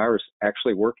antivirus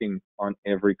actually working on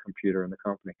every computer in the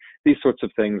company. These sorts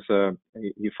of things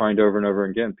you find over and over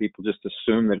again. People just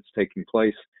assume that it's taking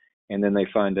place, and then they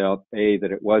find out, A,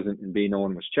 that it wasn't, and B, no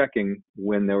one was checking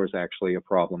when there was actually a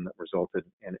problem that resulted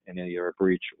in either a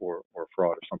breach or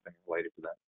fraud or something related to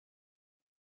that.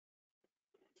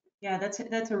 Yeah,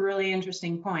 that's a really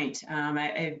interesting point.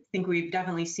 I think we've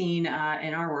definitely seen in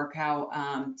our work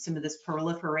how some of this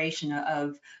proliferation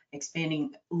of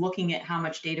expanding, looking at how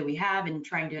much data we have and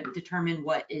trying to determine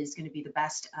what is going to be the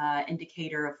best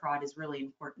indicator of fraud is really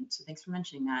important. So thanks for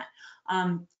mentioning that.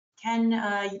 Ken,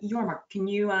 Yormark, can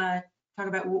you talk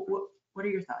about what are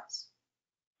your thoughts?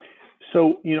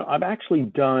 So, I've actually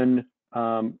done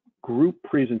group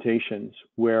presentations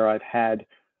where I've had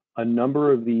a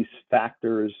number of these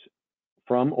factors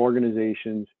from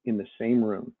organizations in the same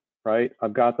room, right?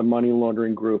 I've got the money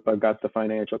laundering group, I've got the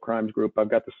financial crimes group, I've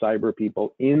got the cyber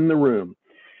people in the room.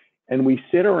 And we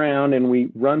sit around and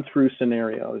we run through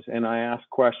scenarios, and I ask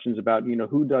questions about,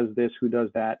 who does this, who does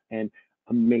that, and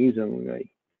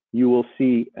amazingly, you will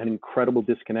see an incredible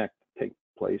disconnect take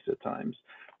place at times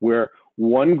where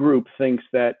one group thinks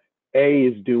that A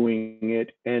is doing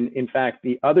it, and in fact,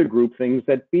 the other group thinks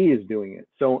that B is doing it.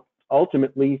 So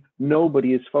ultimately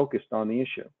nobody is focused on the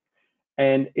issue.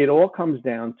 And it all comes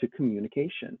down to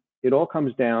communication. It all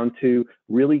comes down to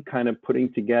really kind of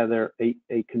putting together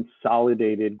a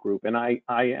consolidated group. And I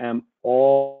am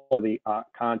all the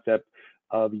concept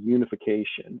of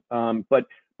unification.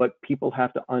 But people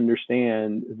have to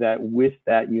understand that with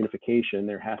that unification,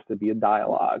 there has to be a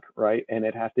dialogue, right? And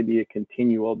it has to be a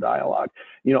continual dialogue.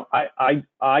 You know,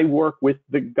 I work with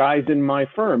the guys in my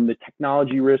firm, the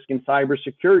technology risk and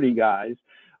cybersecurity guys,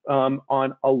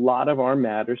 on a lot of our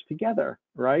matters together,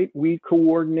 right? We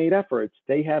coordinate efforts.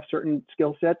 They have certain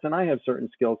skill sets and I have certain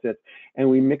skill sets, and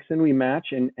we mix and we match,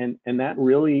 and that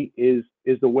really is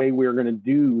the way we're going to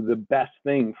do the best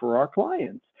thing for our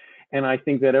clients. And I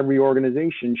think that every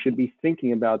organization should be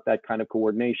thinking about that kind of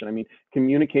coordination. I mean,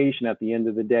 communication at the end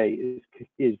of the day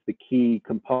is the key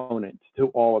component to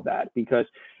all of that, because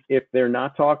if they're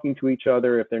not talking to each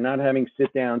other, if they're not having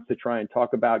sit downs to try and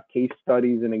talk about case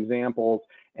studies and examples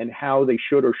and how they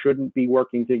should or shouldn't be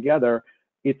working together,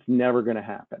 it's never going to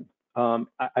happen.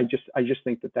 I just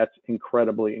think that that's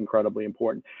incredibly, incredibly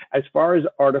important. As far as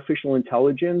artificial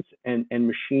intelligence and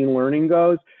machine learning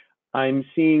goes, I'm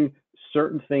seeing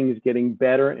certain things getting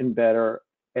better and better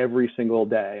every single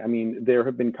day. I mean, there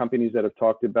have been companies that have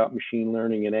talked about machine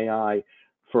learning and AI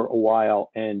for a while,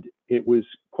 and it was,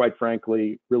 quite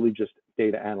frankly, really just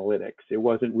data analytics. It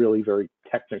wasn't really very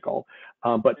technical.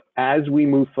 But as we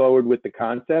move forward with the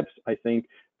concepts, I think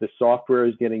the software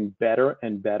is getting better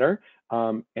and better.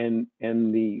 And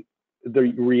the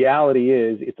reality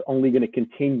is it's only going to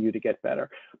continue to get better.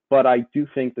 But I do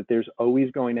think that there's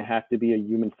always going to have to be a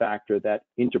human factor that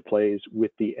interplays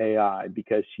with the AI,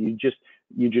 because you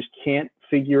just can't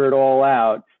figure it all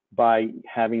out by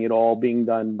having it all being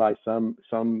done by some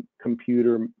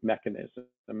computer mechanism.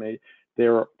 I mean,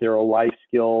 there are life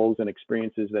skills and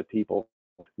experiences that people,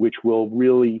 which will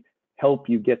really help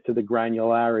you get to the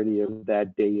granularity of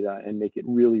that data and make it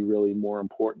really, really more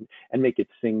important and make it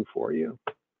sing for you.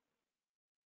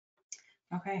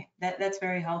 Okay, that's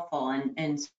very helpful,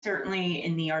 and certainly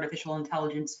in the artificial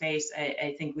intelligence space,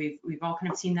 I think we've all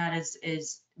kind of seen that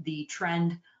as the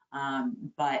trend.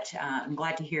 But I'm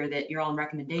glad to hear that you're all in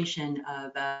recommendation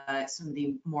of some of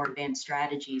the more advanced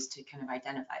strategies to kind of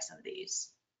identify some of these.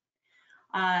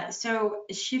 So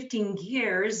shifting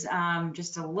gears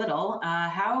just a little,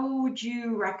 how would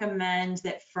you recommend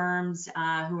that firms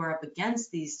who are up against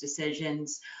these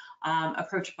decisions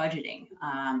approach budgeting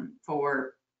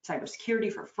for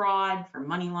cybersecurity, for fraud, for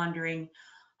money laundering?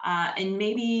 And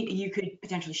maybe you could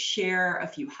potentially share a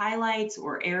few highlights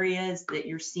or areas that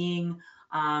you're seeing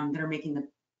that are making the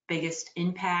biggest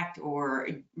impact or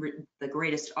the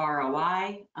greatest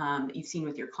ROI that you've seen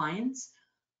with your clients.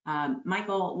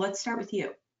 Michael, let's start with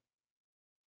you.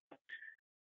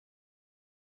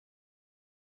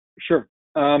 Sure.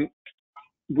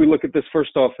 We look at this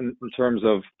first off in terms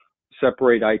of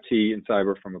separate IT and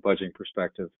cyber from a budgeting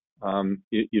perspective.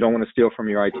 You don't want to steal from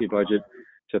your IT budget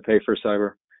to pay for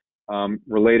cyber.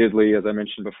 Relatedly, as I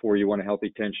mentioned before, you want a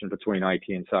healthy tension between IT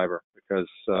and cyber, because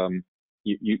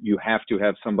you have to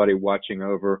have somebody watching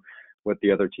over what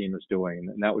the other team is doing,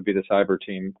 and that would be the cyber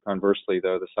team. Conversely,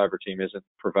 though, the cyber team isn't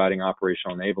providing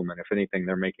operational enablement. If anything,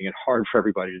 they're making it hard for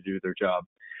everybody to do their job.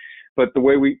 But the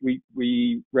way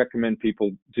we recommend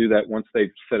people do that once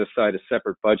they've set aside a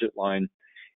separate budget line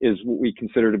is what we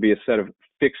consider to be a set of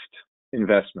fixed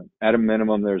investment. At a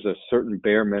minimum, there's a certain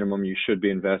bare minimum you should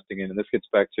be investing in. And this gets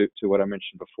back to what I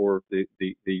mentioned before, the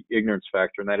ignorance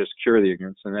factor, and that is cure the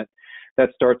ignorance. And that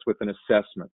starts with an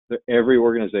assessment. Every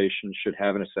organization should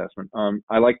have an assessment.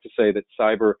 I like to say that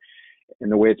cyber,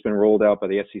 and the way it's been rolled out by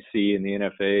the SEC and the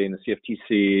NFA and the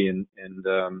CFTC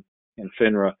and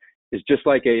FINRA, is just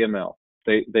like AML.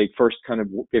 They first kind of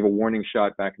gave a warning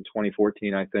shot back in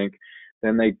 2014, I think.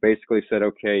 Then they basically said,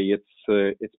 okay,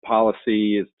 it's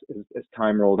policy as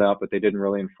time rolled out, but they didn't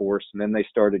really enforce. And then they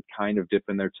started kind of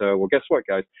dipping their toe. Well, guess what,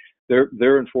 guys?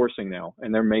 They're enforcing now,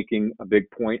 and they're making a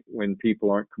big point when people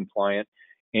aren't compliant,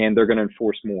 and they're going to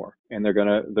enforce more. And they're going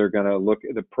to look.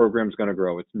 The program's going to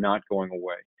grow. It's not going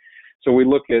away. So we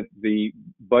look at the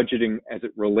budgeting as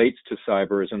it relates to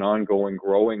cyber as an ongoing,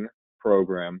 growing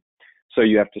program. So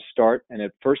you have to start, and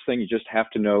at first thing, you just have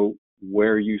to know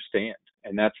where you stand.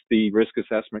 And that's the risk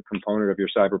assessment component of your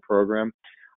cyber program.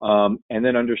 And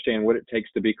then understand what it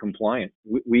takes to be compliant.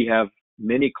 We have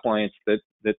many clients that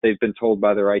they've been told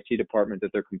by their IT department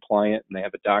that they're compliant, and they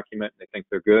have a document and they think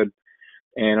they're good.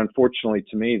 And unfortunately,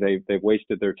 to me, they've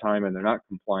wasted their time and they're not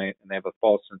compliant, and they have a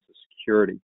false sense of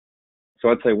security. So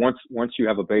I'd say once you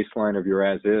have a baseline of your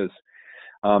as is,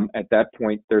 at that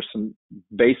point, there's some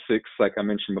basics, like I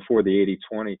mentioned before, the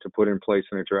 80-20, to put in place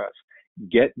and address.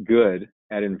 Get good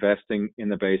at investing in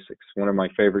the basics. One of my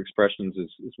favorite expressions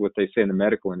is what they say in the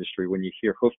medical industry: when you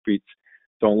hear hoofbeats,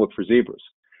 don't look for zebras.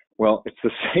 Well, it's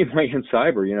the same way in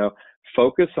cyber. You know,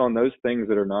 focus on those things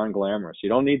that are non-glamorous. You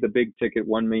don't need the big ticket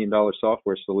 $1 million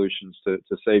software solutions to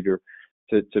save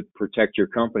to protect your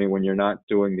company when you're not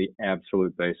doing the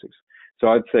absolute basics. So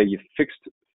I'd say you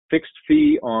fixed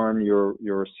fee on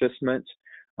your assessment,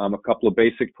 a couple of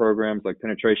basic programs like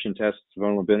penetration tests,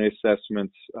 vulnerability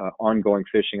assessments, ongoing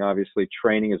phishing, obviously.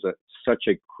 Training is such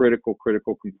a critical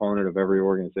component of every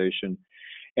organization.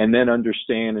 And then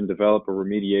understand and develop a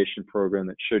remediation program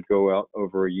that should go out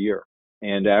over a year.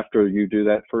 And after you do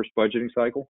that first budgeting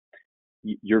cycle,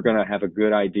 you're going to have a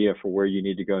good idea for where you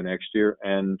need to go next year.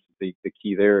 And the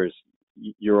key there is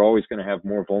you're always going to have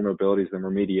more vulnerabilities than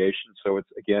remediation. So it's,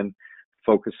 again,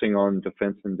 focusing on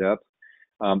defense in depth.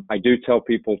 I do tell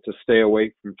people to stay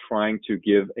away from trying to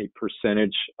give a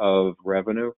percentage of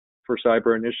revenue for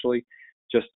cyber initially.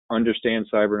 Just understand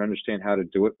cyber and understand how to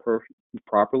do it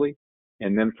properly.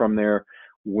 And then from there,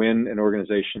 when an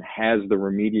organization has the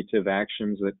remediative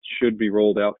actions that should be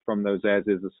rolled out from those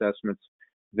as-is assessments,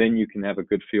 then you can have a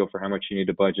good feel for how much you need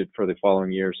to budget for the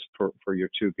following years for your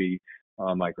 2B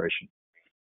migration.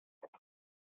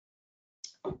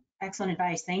 Excellent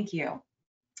advice. Thank you.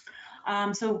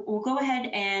 So we'll go ahead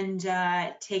and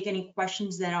take any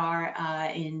questions that are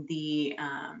in the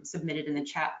submitted in the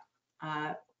chat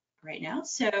right now.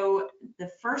 So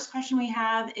the first question we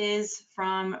have is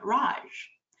from Raj.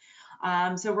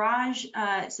 So Raj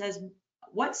says,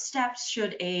 what steps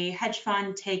should a hedge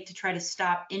fund take to try to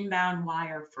stop inbound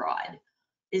wire fraud?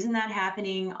 Isn't that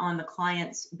happening on the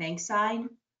client's bank side?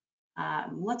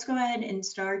 Let's go ahead and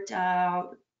start.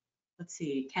 Let's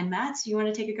see, Ken Matz, you want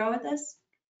to take a go at this?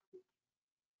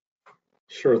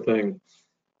 Sure thing.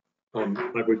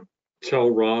 I would tell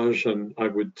Raj, and I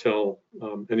would tell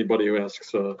anybody who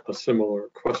asks a similar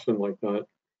question like that,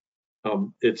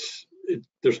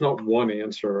 there's not one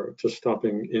answer to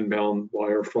stopping inbound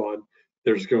wire fraud.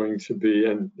 There's going to be,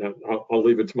 and I'll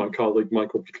leave it to my colleague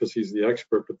Michael because he's the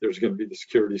expert, but there's going to be the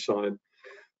security side.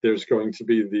 There's going to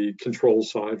be the control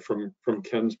side from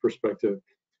Ken's perspective.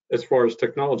 As far as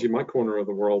technology, my corner of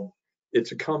the world,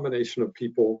 it's a combination of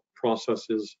people,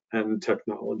 processes, and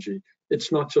technology.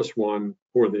 It's not just one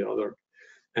or the other.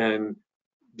 And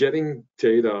getting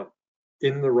data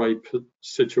in the right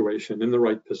situation, in the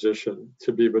right position,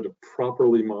 to be able to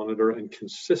properly monitor and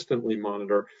consistently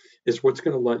monitor is what's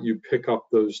going to let you pick up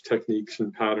those techniques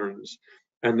and patterns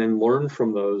and then learn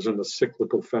from those in a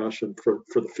cyclical fashion for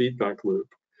the feedback loop,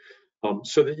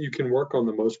 so that you can work on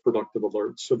the most productive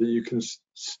alerts, so that you can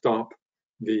stop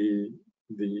the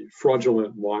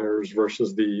fraudulent wires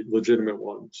versus the legitimate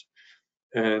ones.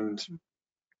 And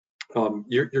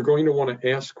you're going to want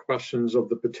to ask questions of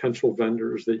the potential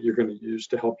vendors that you're going to use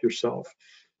to help yourself,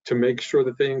 to make sure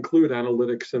that they include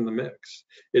analytics in the mix.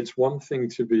 It's one thing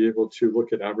to be able to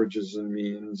look at averages and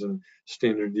means and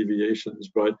standard deviations,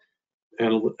 but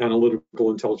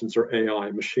analytical intelligence, or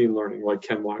AI, machine learning, like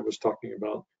Ken Y was talking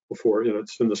about before,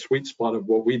 it's in the sweet spot of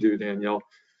what we do, Danielle.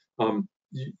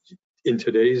 In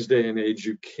today's day and age,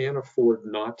 you can't afford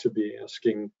not to be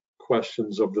asking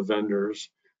questions of the vendors,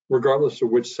 regardless of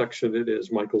which section it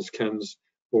is, Michael's, Ken's,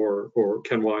 or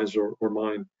Ken Y's, or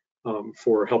mine,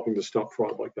 for helping to stop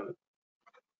fraud like that.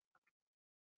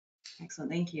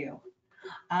 Excellent, thank you.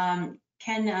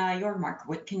 Ken Yormark,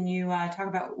 what can you talk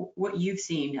about what you've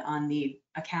seen on the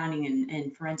accounting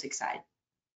and forensic side?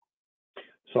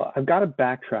 So I've got to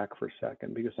backtrack for a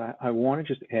second because I want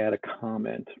to just add a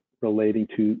comment relating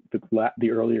to the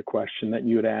earlier question that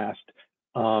you had asked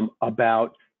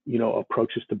about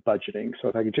approaches to budgeting. So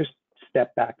if I could just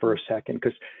step back for a second,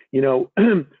 because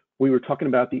we were talking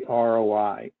about the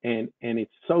ROI, and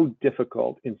it's so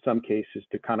difficult in some cases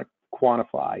to kind of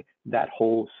quantify that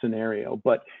whole scenario.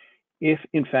 But if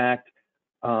in fact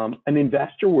an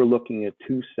investor were looking at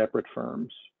two separate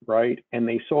firms, right, and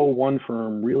they saw one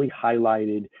firm really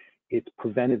highlighted its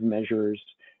preventive measures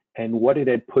and what it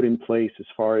had put in place as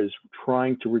far as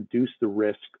trying to reduce the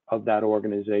risk of that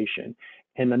organization,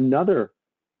 and another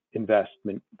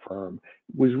investment firm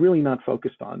was really not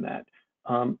focused on that,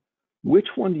 which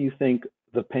one do you think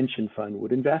the pension fund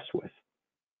would invest with?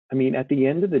 I mean, at the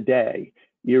end of the day,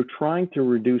 you're trying to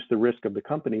reduce the risk of the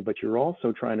company, but you're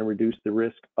also trying to reduce the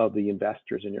risk of the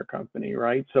investors in your company,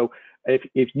 right? So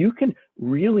if you can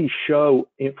really show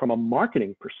it from a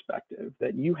marketing perspective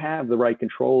that you have the right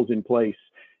controls in place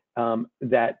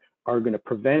that are going to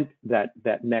prevent that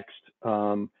next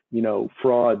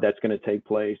fraud that's going to take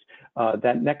place,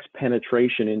 that next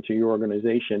penetration into your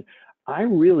organization, I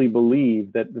really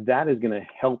believe that that is going to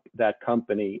help that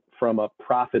company from a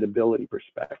profitability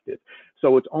perspective.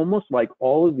 So it's almost like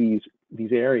all of these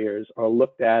areas are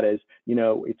looked at as, you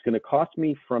know, it's going to cost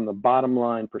me from the bottom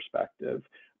line perspective,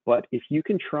 but if you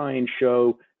can try and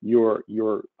show your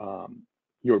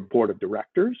board of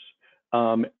directors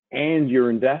and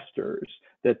your investors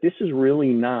that this is really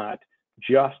not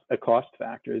just a cost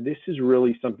factor. This is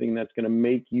really something that's going to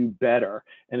make you better,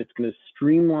 and it's going to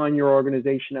streamline your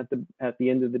organization at the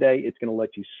end of the day. It's going to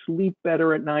let you sleep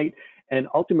better at night, and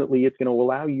ultimately it's going to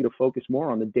allow you to focus more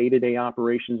on the day-to-day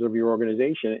operations of your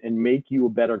organization and make you a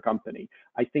better company.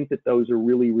 I think that those are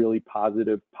really, really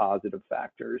positive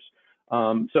factors.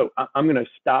 So I'm going to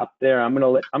stop there. I'm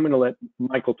going to let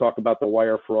Michael talk about the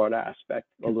wire fraud aspect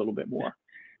a little bit more.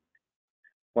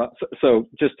 Well, so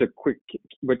just a quick,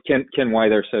 what Ken Y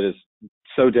there said is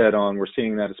so dead on. We're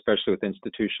seeing that especially with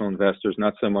institutional investors,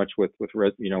 not so much with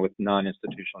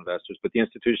non-institutional investors, but the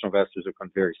institutional investors have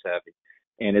become very savvy,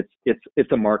 and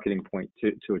it's a marketing point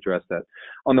to address that.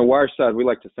 On the wire side, we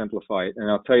like to simplify it,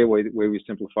 and I'll tell you the way we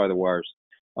simplify the wires.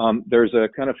 There's a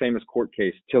kind of famous court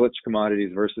case, Tillage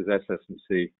Commodities versus SS&C.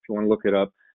 If you want to look it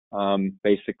up,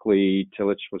 basically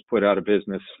Tillage was put out of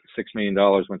business. $6 million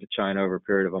went to China over a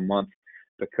period of a month,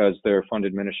 because their fund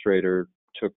administrator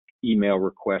took email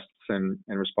requests and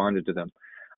responded to them.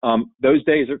 Those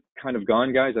days are kind of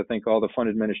gone, guys. I think all the fund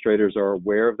administrators are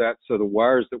aware of that. So the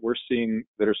wires that we're seeing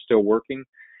that are still working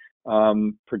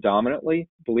predominantly,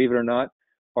 believe it or not,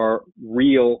 are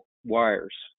real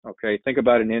wires. Okay, think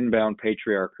about an inbound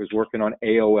patriarch who's working on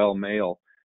AOL mail,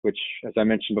 which, as I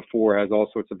mentioned before, has all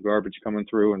sorts of garbage coming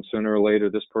through, and sooner or later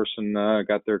this person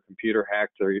got their computer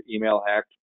hacked, their email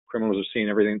hacked. Criminals are seeing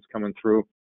everything that's coming through.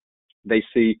 They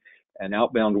see an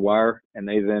outbound wire, and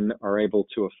they then are able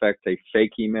to affect a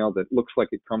fake email that looks like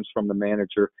it comes from the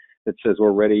manager that says,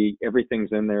 we're ready,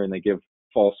 everything's in there, and they give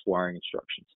false wiring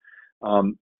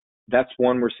instructions. That's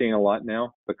one we're seeing a lot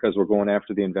now, because we're going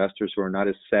after the investors who are not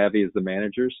as savvy as the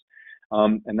managers.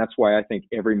 And that's why I think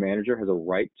every manager has a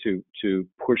right to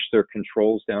push their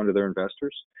controls down to their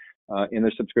investors in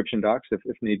their subscription docs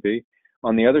if need be.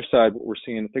 On the other side, what we're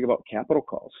seeing, think about capital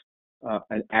calls,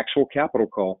 an actual capital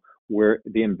call where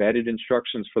the embedded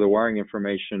instructions for the wiring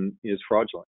information is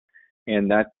fraudulent,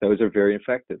 and those are very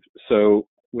effective. So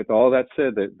with all that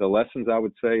said, the lessons I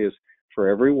would say is, for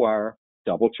every wire,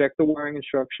 double check the wiring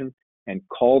instruction and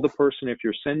call the person if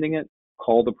you're sending it,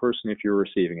 call the person if you're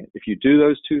receiving it. If you do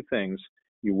those two things,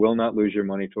 you will not lose your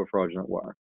money to a fraudulent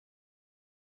wire.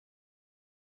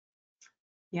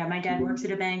 Yeah, my dad works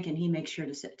at a bank, and he makes sure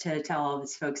to tell all of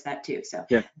his folks that too. So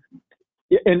yeah,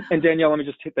 and Danielle, let me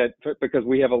just hit that, because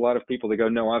we have a lot of people that go,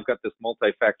 no, I've got this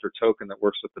multi-factor token that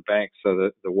works with the bank, so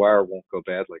that the wire won't go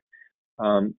badly.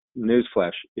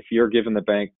 Newsflash: if you're giving the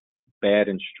bank bad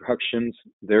instructions,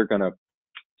 they're going to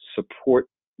support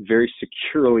very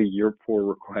securely your poor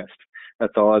request.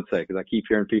 That's all I'd say, because I keep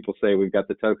hearing people say, we've got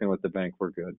the token with the bank,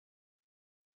 we're good.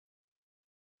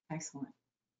 excellent.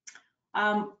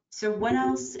 So what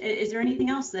else, is there anything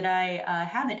else that I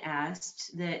haven't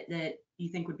asked that you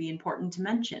think would be important to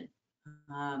mention?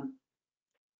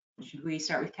 Should we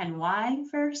start with Ken Y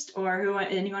first, or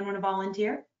anyone want to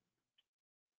volunteer?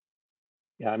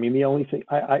 Yeah, I mean, the only thing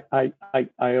I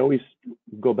always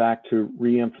go back to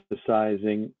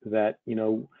re-emphasizing that, you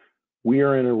know, we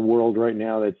are in a world right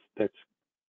now that's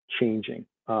changing,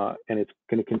 and it's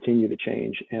going to continue to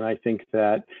change. And I think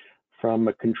that from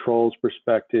a controls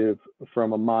perspective,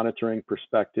 from a monitoring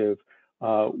perspective,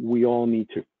 we all need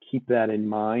to keep that in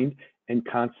mind and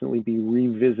constantly be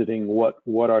revisiting what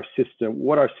our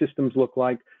systems look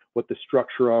like, what the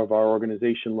structure of our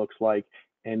organization looks like,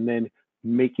 and then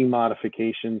making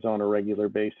modifications on a regular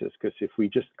basis. Because if we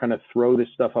just kind of throw this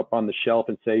stuff up on the shelf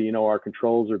and say, you know, our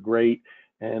controls are great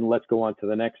and let's go on to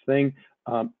the next thing,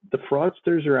 the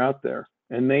fraudsters are out there,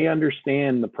 and they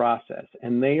understand the process,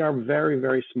 and they are very,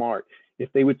 very smart.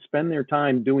 If they would spend their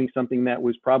time doing something that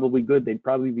was probably good, they'd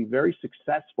probably be very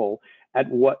successful at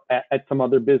some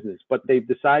other business. But they've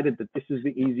decided that this is the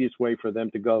easiest way for them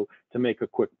to go to make a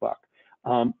quick buck.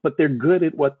 But they're good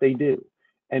at what they do,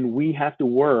 and we have to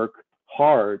work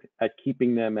hard at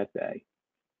keeping them at bay.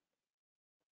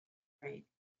 Great.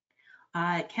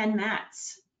 Ken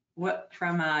Matz, what,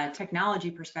 from a technology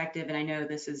perspective, and I know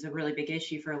this is a really big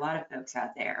issue for a lot of folks out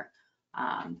there,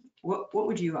 what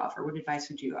would you offer? What advice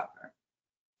would you offer?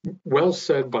 Well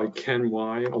said by Ken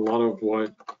Y. A lot of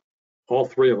what all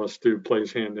three of us do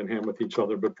plays hand in hand with each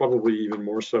other, but probably even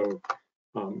more so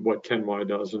what Ken Y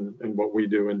does and what we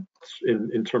do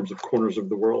in terms of corners of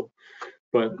the world.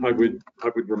 But I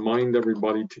would remind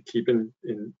everybody to keep in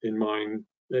mind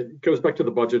it goes back to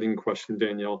the budgeting question,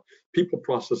 Danielle. People,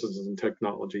 processes, and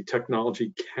technology.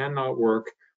 Technology cannot work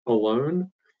alone.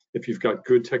 If you've got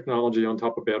good technology on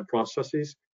top of bad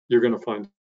processes, you're going to find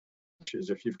issues.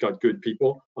 If you've got good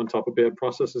people on top of bad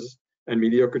processes and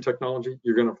mediocre technology,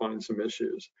 you're going to find some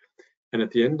issues. And at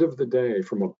the end of the day,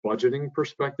 from a budgeting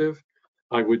perspective,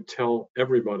 I would tell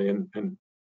everybody, and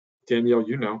Danielle,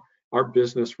 you know, our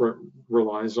business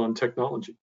relies on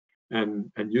technology and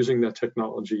using that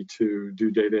technology to do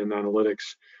data and analytics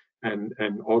and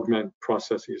augment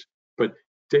processes. But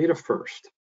data first.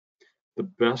 The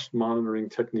best monitoring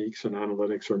techniques and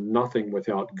analytics are nothing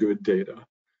without good data.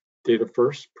 Data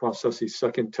first, processes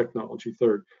second, technology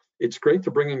third. It's great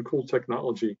to bring in cool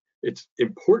technology. It's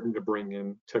important to bring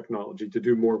in technology to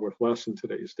do more with less in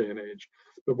today's day and age.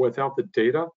 But without the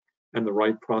data and the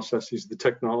right processes, the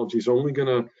technology is only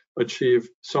going to achieve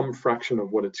some fraction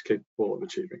of what it's capable of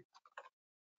achieving.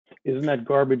 Isn't that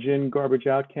garbage in, garbage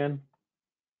out, Ken?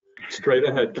 Straight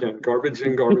ahead, Ken. Garbage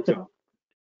in, garbage out.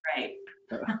 Right.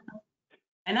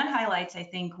 And that highlights, I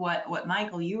think, what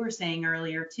Michael, you were saying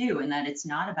earlier too, and that it's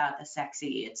not about the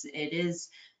sexy.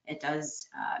 It does,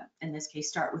 in this case,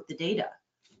 start with the data.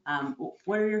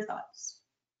 What are your thoughts?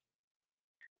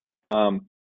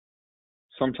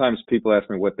 Sometimes people ask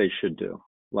me what they should do.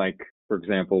 Like, for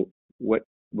example, what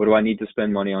do I need to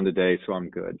spend money on today so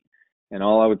I'm good? And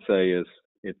all I would say is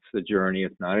it's a journey.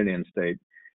 It's not an end state.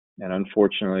 And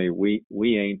unfortunately,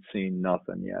 we ain't seen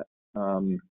nothing yet.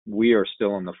 We are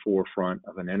still on the forefront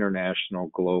of an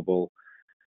international global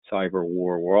cyber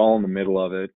war. We're all in the middle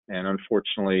of it. And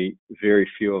unfortunately, very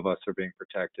few of us are being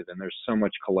protected. And there's so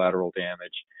much collateral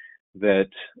damage that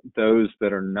those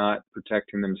that are not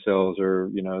protecting themselves,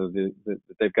 or, you know,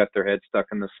 they've got their head stuck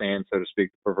in the sand, so to speak,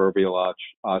 the proverbial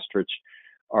ostrich,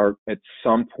 are at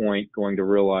some point going to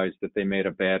realize that they made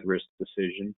a bad risk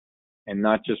decision. And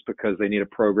not just because they need a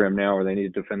program now or they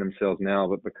need to defend themselves now,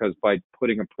 but because by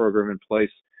putting a program in place,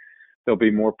 they'll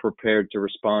be more prepared to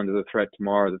respond to the threat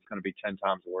tomorrow that's going to be 10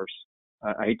 times worse.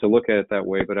 I hate to look at it that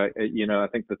way, but I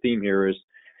think the theme here is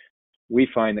we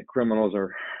find that criminals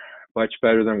are much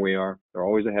better than we are. They're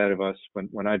always ahead of us.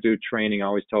 When I do training, I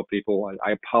always tell people,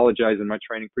 I apologize in my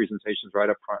training presentations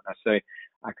right up front. I say,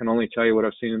 I can only tell you what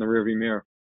I've seen in the rearview mirror.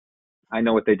 I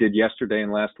know what they did yesterday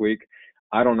and last week.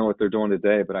 I don't know what they're doing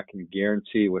today, but I can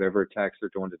guarantee whatever attacks they're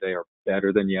doing today are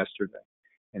better than yesterday.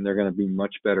 And they're going to be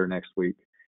much better next week.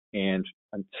 And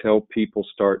until people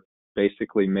start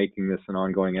basically making this an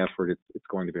ongoing effort, it's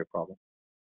going to be a problem.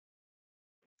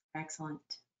 Excellent.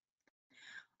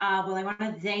 Well, I want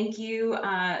to thank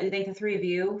the three of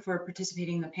you for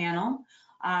participating in the panel.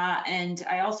 And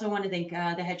I also want to thank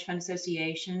the Hedge Fund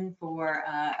Association for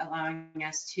allowing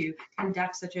us to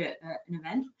conduct such an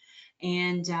event.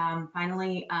 And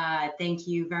finally, thank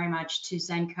you very much to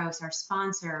Zencos, our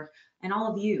sponsor, and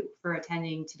all of you for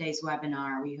attending today's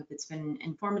webinar. We hope it's been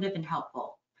informative and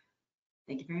helpful.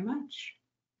 Thank you very much.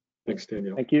 Thanks,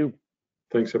 Danielle. Thank you.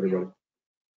 Thanks, everybody.